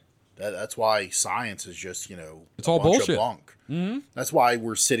 Yep. that's why science is just, It's a all bunch bullshit. of bunk. That's why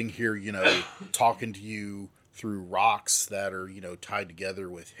we're sitting here, talking to you through rocks that are, tied together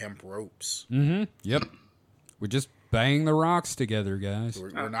with hemp ropes. Yep. We just bang the rocks together, guys.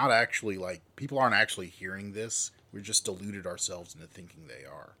 We're not actually, people aren't actually hearing this. We've just deluded ourselves into thinking they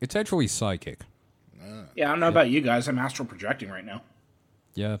are. It's actually psychic. Yeah, I don't know about you guys. I'm astral projecting right now.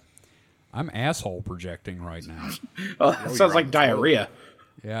 Yeah. I'm asshole projecting right now. Oh, that sounds like diarrhea.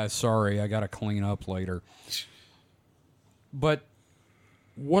 Yeah, sorry. I got to clean up later. But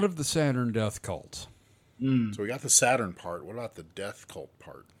what of the Saturn death cult? So we got the Saturn part. What about the death cult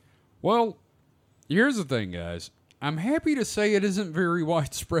part? Well, here's the thing, guys. I'm happy to say it isn't very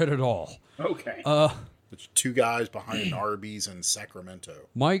widespread at all. Okay. It's two guys behind an Arby's in Sacramento.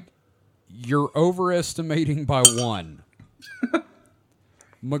 Mike, you're overestimating by one.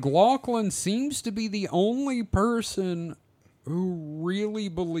 McLaughlin seems to be the only person who really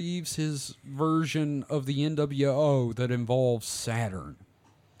believes his version of the NWO that involves Saturn.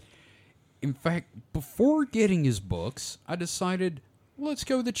 In fact, before getting his books, I decided, let's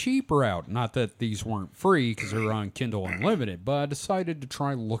go the cheap route. Not that these weren't free because they're on Kindle Unlimited, but I decided to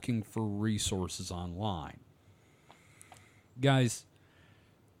try looking for resources online. Guys,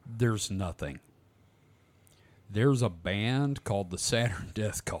 there's nothing. There's a band called the Saturn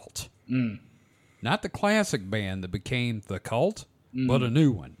Death Cult. Not the classic band that became the cult, but a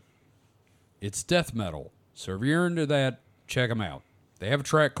new one. It's death metal. So if you're into that, check them out. They have a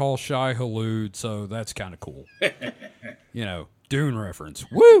track called Shy Halud, so that's kind of cool. Dune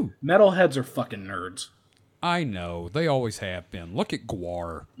reference. Woo! Metalheads are fucking nerds. I know. They always have been. Look at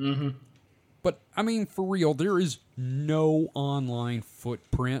Gwar. But, I mean, for real, there is no online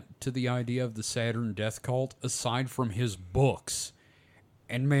footprint to the idea of the Saturn Death Cult aside from his books.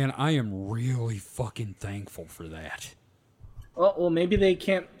 And, man, I am really fucking thankful for that. Well, maybe they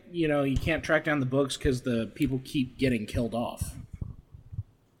can't, you can't track down the books because the people keep getting killed off.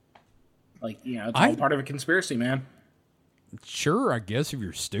 It's all part of a conspiracy, man. Sure, I guess if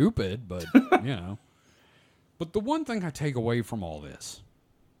you're stupid, but, But the one thing I take away from all this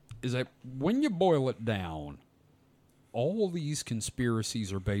is that when you boil it down, all these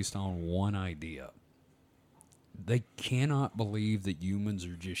conspiracies are based on one idea. They cannot believe that humans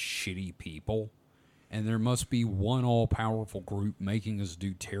are just shitty people, and there must be one all-powerful group making us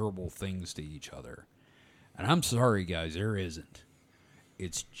do terrible things to each other. And I'm sorry, guys, there isn't.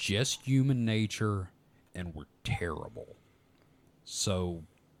 It's just human nature, and we're terrible. So,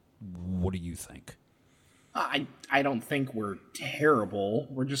 what do you think? I don't think we're terrible.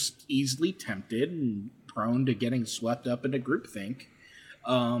 We're just easily tempted and prone to getting swept up into groupthink,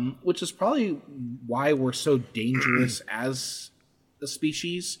 which is probably why we're so dangerous as a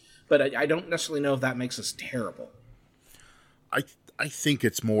species. But I don't necessarily know if that makes us terrible. I think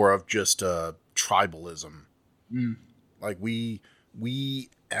it's more of just tribalism. Like we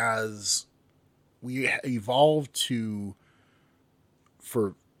evolved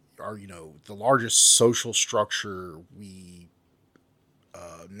for our, the largest social structure we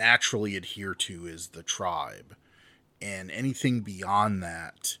naturally adhere to is the tribe. And anything beyond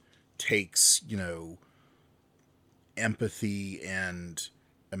that takes, empathy and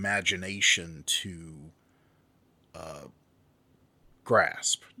imagination to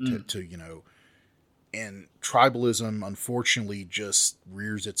grasp, and tribalism unfortunately just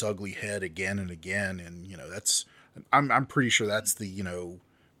rears its ugly head again and again. And, I'm pretty sure that's the,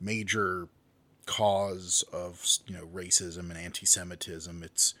 major cause of, racism and anti-Semitism.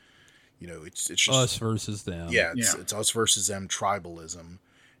 It's just Us versus them. Yeah, it's us versus them tribalism,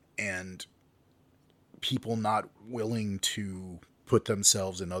 and people not willing to put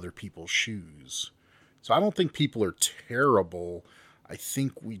themselves in other people's shoes. So I don't think people are terrible. I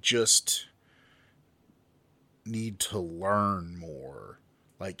think we just need to learn more.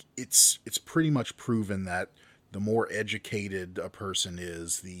 Like it's pretty much proven that the more educated a person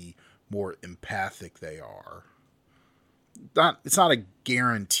is, the more empathic they are. It's not a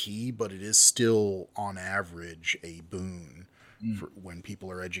guarantee, but it is still on average a boon for when people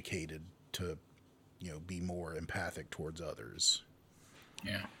are educated to, be more empathic towards others.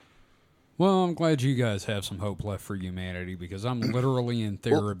 Yeah. Well, I'm glad you guys have some hope left for humanity, because I'm literally in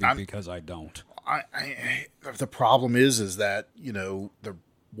therapy because I don't. The problem is that, the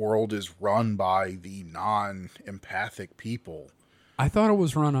world is run by the non-empathic people. I thought it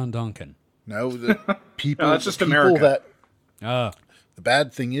was run on Duncan. No, the people. No, that's just people America. The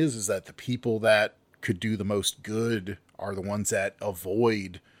bad thing is that the people that could do the most good are the ones that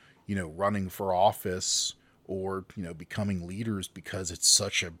avoid, running for office or, becoming leaders because it's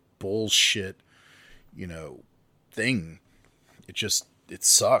such a bullshit, thing. It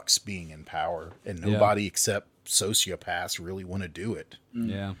sucks being in power, and nobody except sociopaths really want to do it.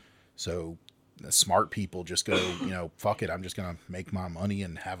 Yeah. So the smart people just go, fuck it, I'm just going to make my money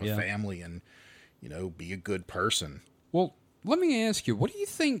and have a family and, be a good person. Well, let me ask you, what do you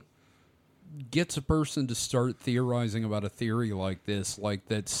think gets a person to start theorizing about a theory like this, like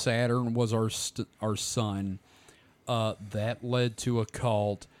that Saturn was our sun, that led to a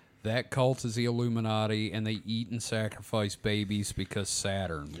cult, that cult is the Illuminati, and they eat and sacrifice babies because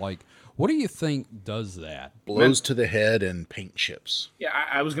Saturn. Like, what do you think does that? Blows to the head and paint chips. Yeah,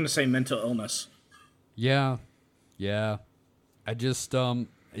 I was going to say mental illness. Yeah. I just,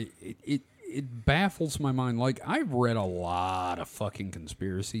 it baffles my mind. Like, I've read a lot of fucking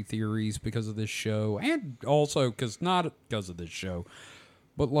conspiracy theories because of this show, and also not because of this show,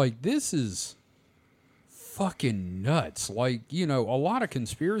 but, like, this is fucking nuts. Like, a lot of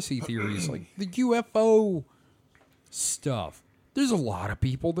conspiracy theories, like the UFO stuff, there's a lot of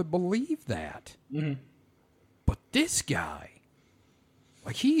people that believe that. Mm-hmm. But this guy,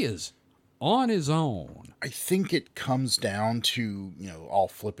 like, he is on his own. I think it comes down to, all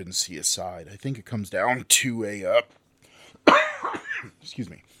flippancy aside, I think it comes down to a, excuse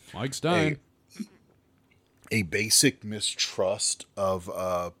me. Mike's dying. A basic mistrust of,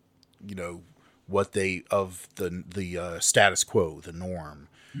 what the status quo, the norm.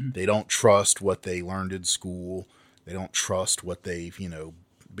 Mm-hmm. They don't trust what they learned in school. They don't trust what they've,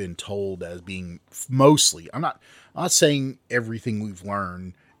 been told as being mostly. I'm not saying everything we've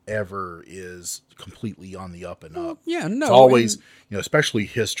learned ever is completely on the up and up. Yeah, no. It's always, especially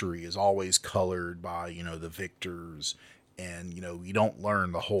history is always colored by, the victors, and, you don't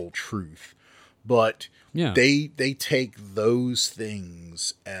learn the whole truth. But they take those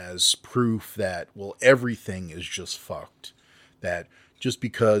things as proof that, well, everything is just fucked. That just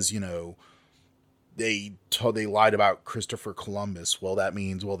because, they lied about Christopher Columbus, well, that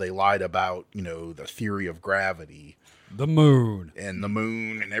means, they lied about, the theory of gravity. The moon.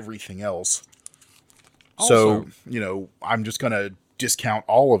 And everything else. Also, So, I'm just going to discount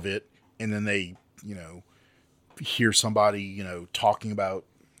all of it. And then they, hear somebody, talking about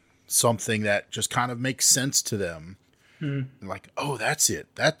something that just kind of makes sense to them. Like, oh, that's it.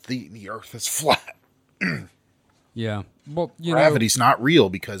 That the earth is flat. Yeah. Well, gravity's not real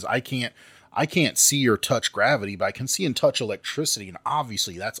because I can't see or touch gravity, but I can see and touch electricity. And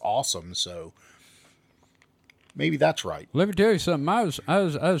obviously that's awesome. So maybe that's right. Let me tell you something. I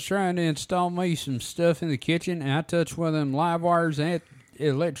was trying to install me some stuff in the kitchen, and I touched one of them live wires, and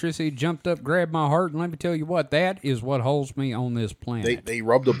electricity jumped up, grabbed my heart, and let me tell you what, that is what holds me on this planet. They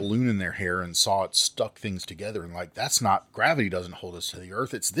rubbed a balloon in their hair and saw it stuck things together, and like, that's not, gravity doesn't hold us to the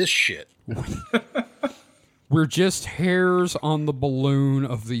earth, it's this shit. We're just hairs on the balloon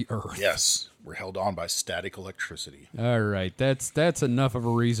of the earth. Yes, we're held on by static electricity. All right, that's enough of a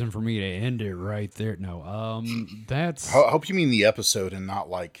reason for me to end it right there. No, that's. I hope you mean the episode and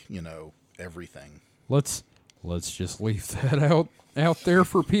not like, everything. Let's just leave that out there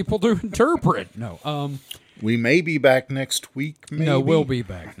for people to interpret. No, we may be back next week. Maybe. No, we'll be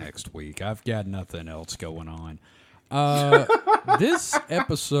back next week. I've got nothing else going on. This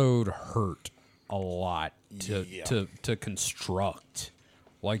episode hurt a lot to construct.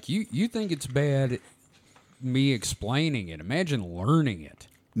 Like, you think it's bad me explaining it. Imagine learning it.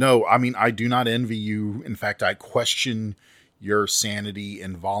 No, I mean, I do not envy you. In fact, I question your sanity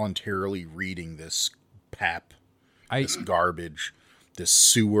in voluntarily reading this this garbage, this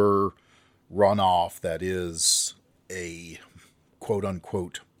sewer runoff that is a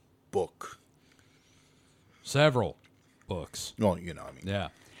quote-unquote book. Several books. Well, I mean. Yeah.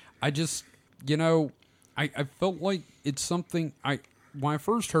 I just, I felt like it's something, when I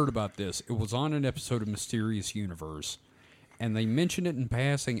first heard about this, it was on an episode of Mysterious Universe, and they mentioned it in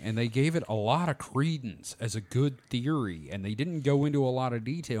passing, and they gave it a lot of credence as a good theory, and they didn't go into a lot of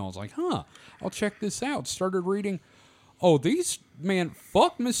detail. I was like, I'll check this out. Started reading. Oh,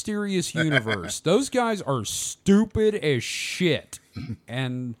 fuck Mysterious Universe. Those guys are stupid as shit,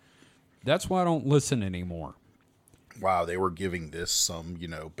 and that's why I don't listen anymore. Wow, they were giving this some,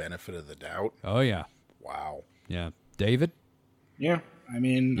 benefit of the doubt. Oh, yeah. Wow. Yeah. David? Yeah, I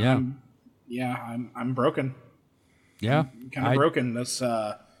mean, I'm broken. Yeah, I'm kind of broken. This,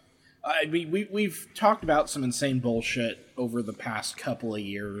 we've talked about some insane bullshit over the past couple of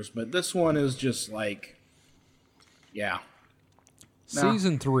years, but this one is just like, yeah.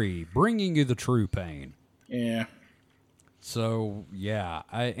 Season 3, bringing you the true pain. Yeah. So yeah.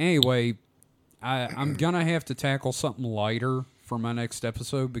 Anyway, I'm gonna have to tackle something lighter for my next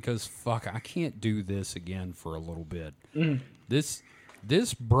episode because fuck, I can't do this again for a little bit.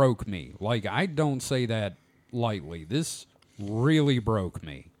 This broke me. Like, I don't say that lightly. This really broke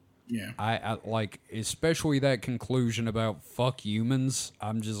me. Yeah. I like, especially that conclusion about fuck humans.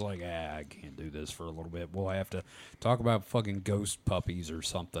 I'm just like, I can't do this for a little bit. We'll have to talk about fucking ghost puppies or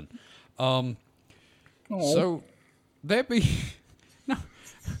something. So that be no.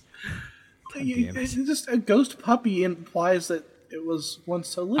 It's just a ghost puppy implies that it was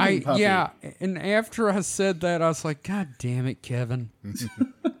once a living puppy. Yeah, and after I said that, I was like, God damn it, Kevin.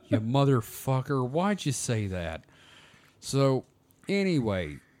 You motherfucker. Why'd you say that? So,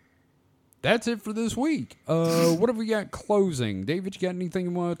 anyway, that's it for this week. What have we got closing? David, you got anything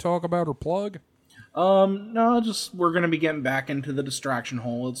you want to talk about or plug? No, just we're going to be getting back into the distraction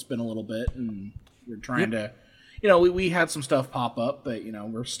hole. It's been a little bit, and we're trying to, we had some stuff pop up, but,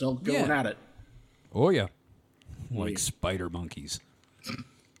 we're still going at it. Oh, yeah. Like spider monkeys.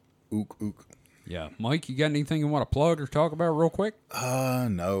 Ook, ook. Yeah. Mike, you got anything you want to plug or talk about real quick?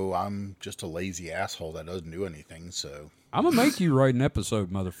 No, I'm just a lazy asshole that doesn't do anything, so. I'm going to make you write an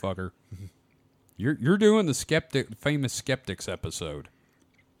episode, motherfucker. You're doing the famous skeptics episode.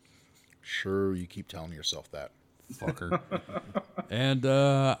 Sure, you keep telling yourself that. Fucker. And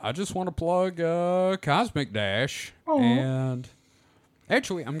I just want to plug Cosmic Dash. And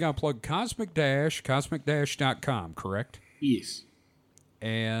actually, I'm going to plug Cosmic Dash, cosmicdash.com, correct? Yes.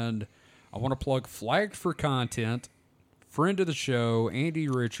 And I want to plug Flagged for Content, friend of the show, Andy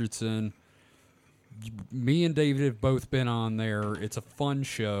Richardson. Me and David have both been on there. It's a fun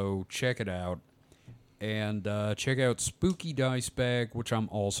show. Check it out. And check out Spooky Dice Bag, which I'm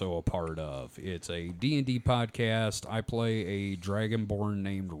also a part of. It's a D&D podcast. I play a dragonborn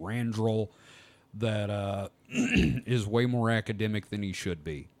named Randrel that is way more academic than he should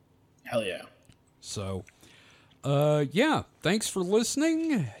be. Hell yeah. So, thanks for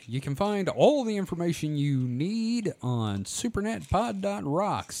listening. You can find all the information you need on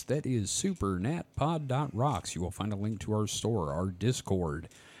supernatpod.rocks. That is supernatpod.rocks. You will find a link to our store, our Discord.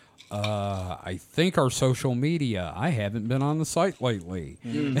 I think our social media. I haven't been on the site lately.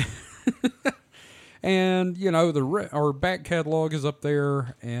 And, our back catalog is up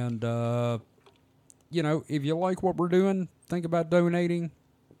there. And, if you like what we're doing, think about donating.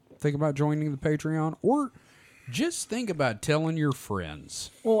 Think about joining the Patreon. Or just think about telling your friends.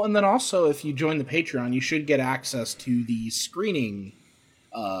 Well, and then also, if you join the Patreon, you should get access to the screening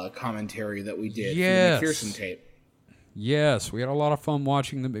commentary that we did for the McPherson tape. Yes, we had a lot of fun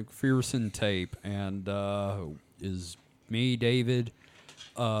watching the McPherson tape, and is me, David,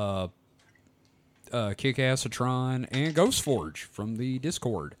 Kick-Assatron, and Ghostforge from the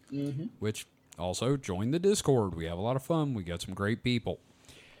Discord, which also join the Discord. We have a lot of fun. We got some great people,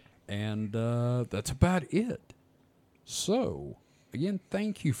 and that's about it. So, again,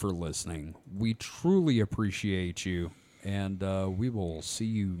 thank you for listening. We truly appreciate you. And we will see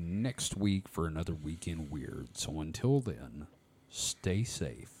you next week for another Week in Weird. So until then, stay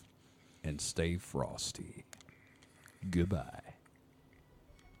safe and stay frosty. Goodbye.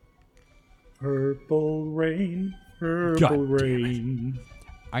 Purple rain, purple rain.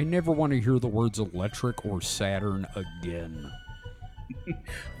 I never want to hear the words electric or Saturn again.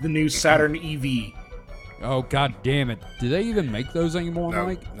 The new Saturn EV. Oh, god damn it. Do they even make those anymore,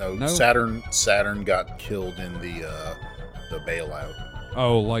 Mike? No? Saturn got killed in the bailout.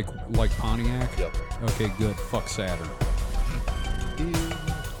 Oh, like Pontiac? Yep. Okay, good. Fuck Saturn.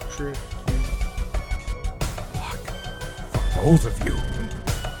 Fuck both of you.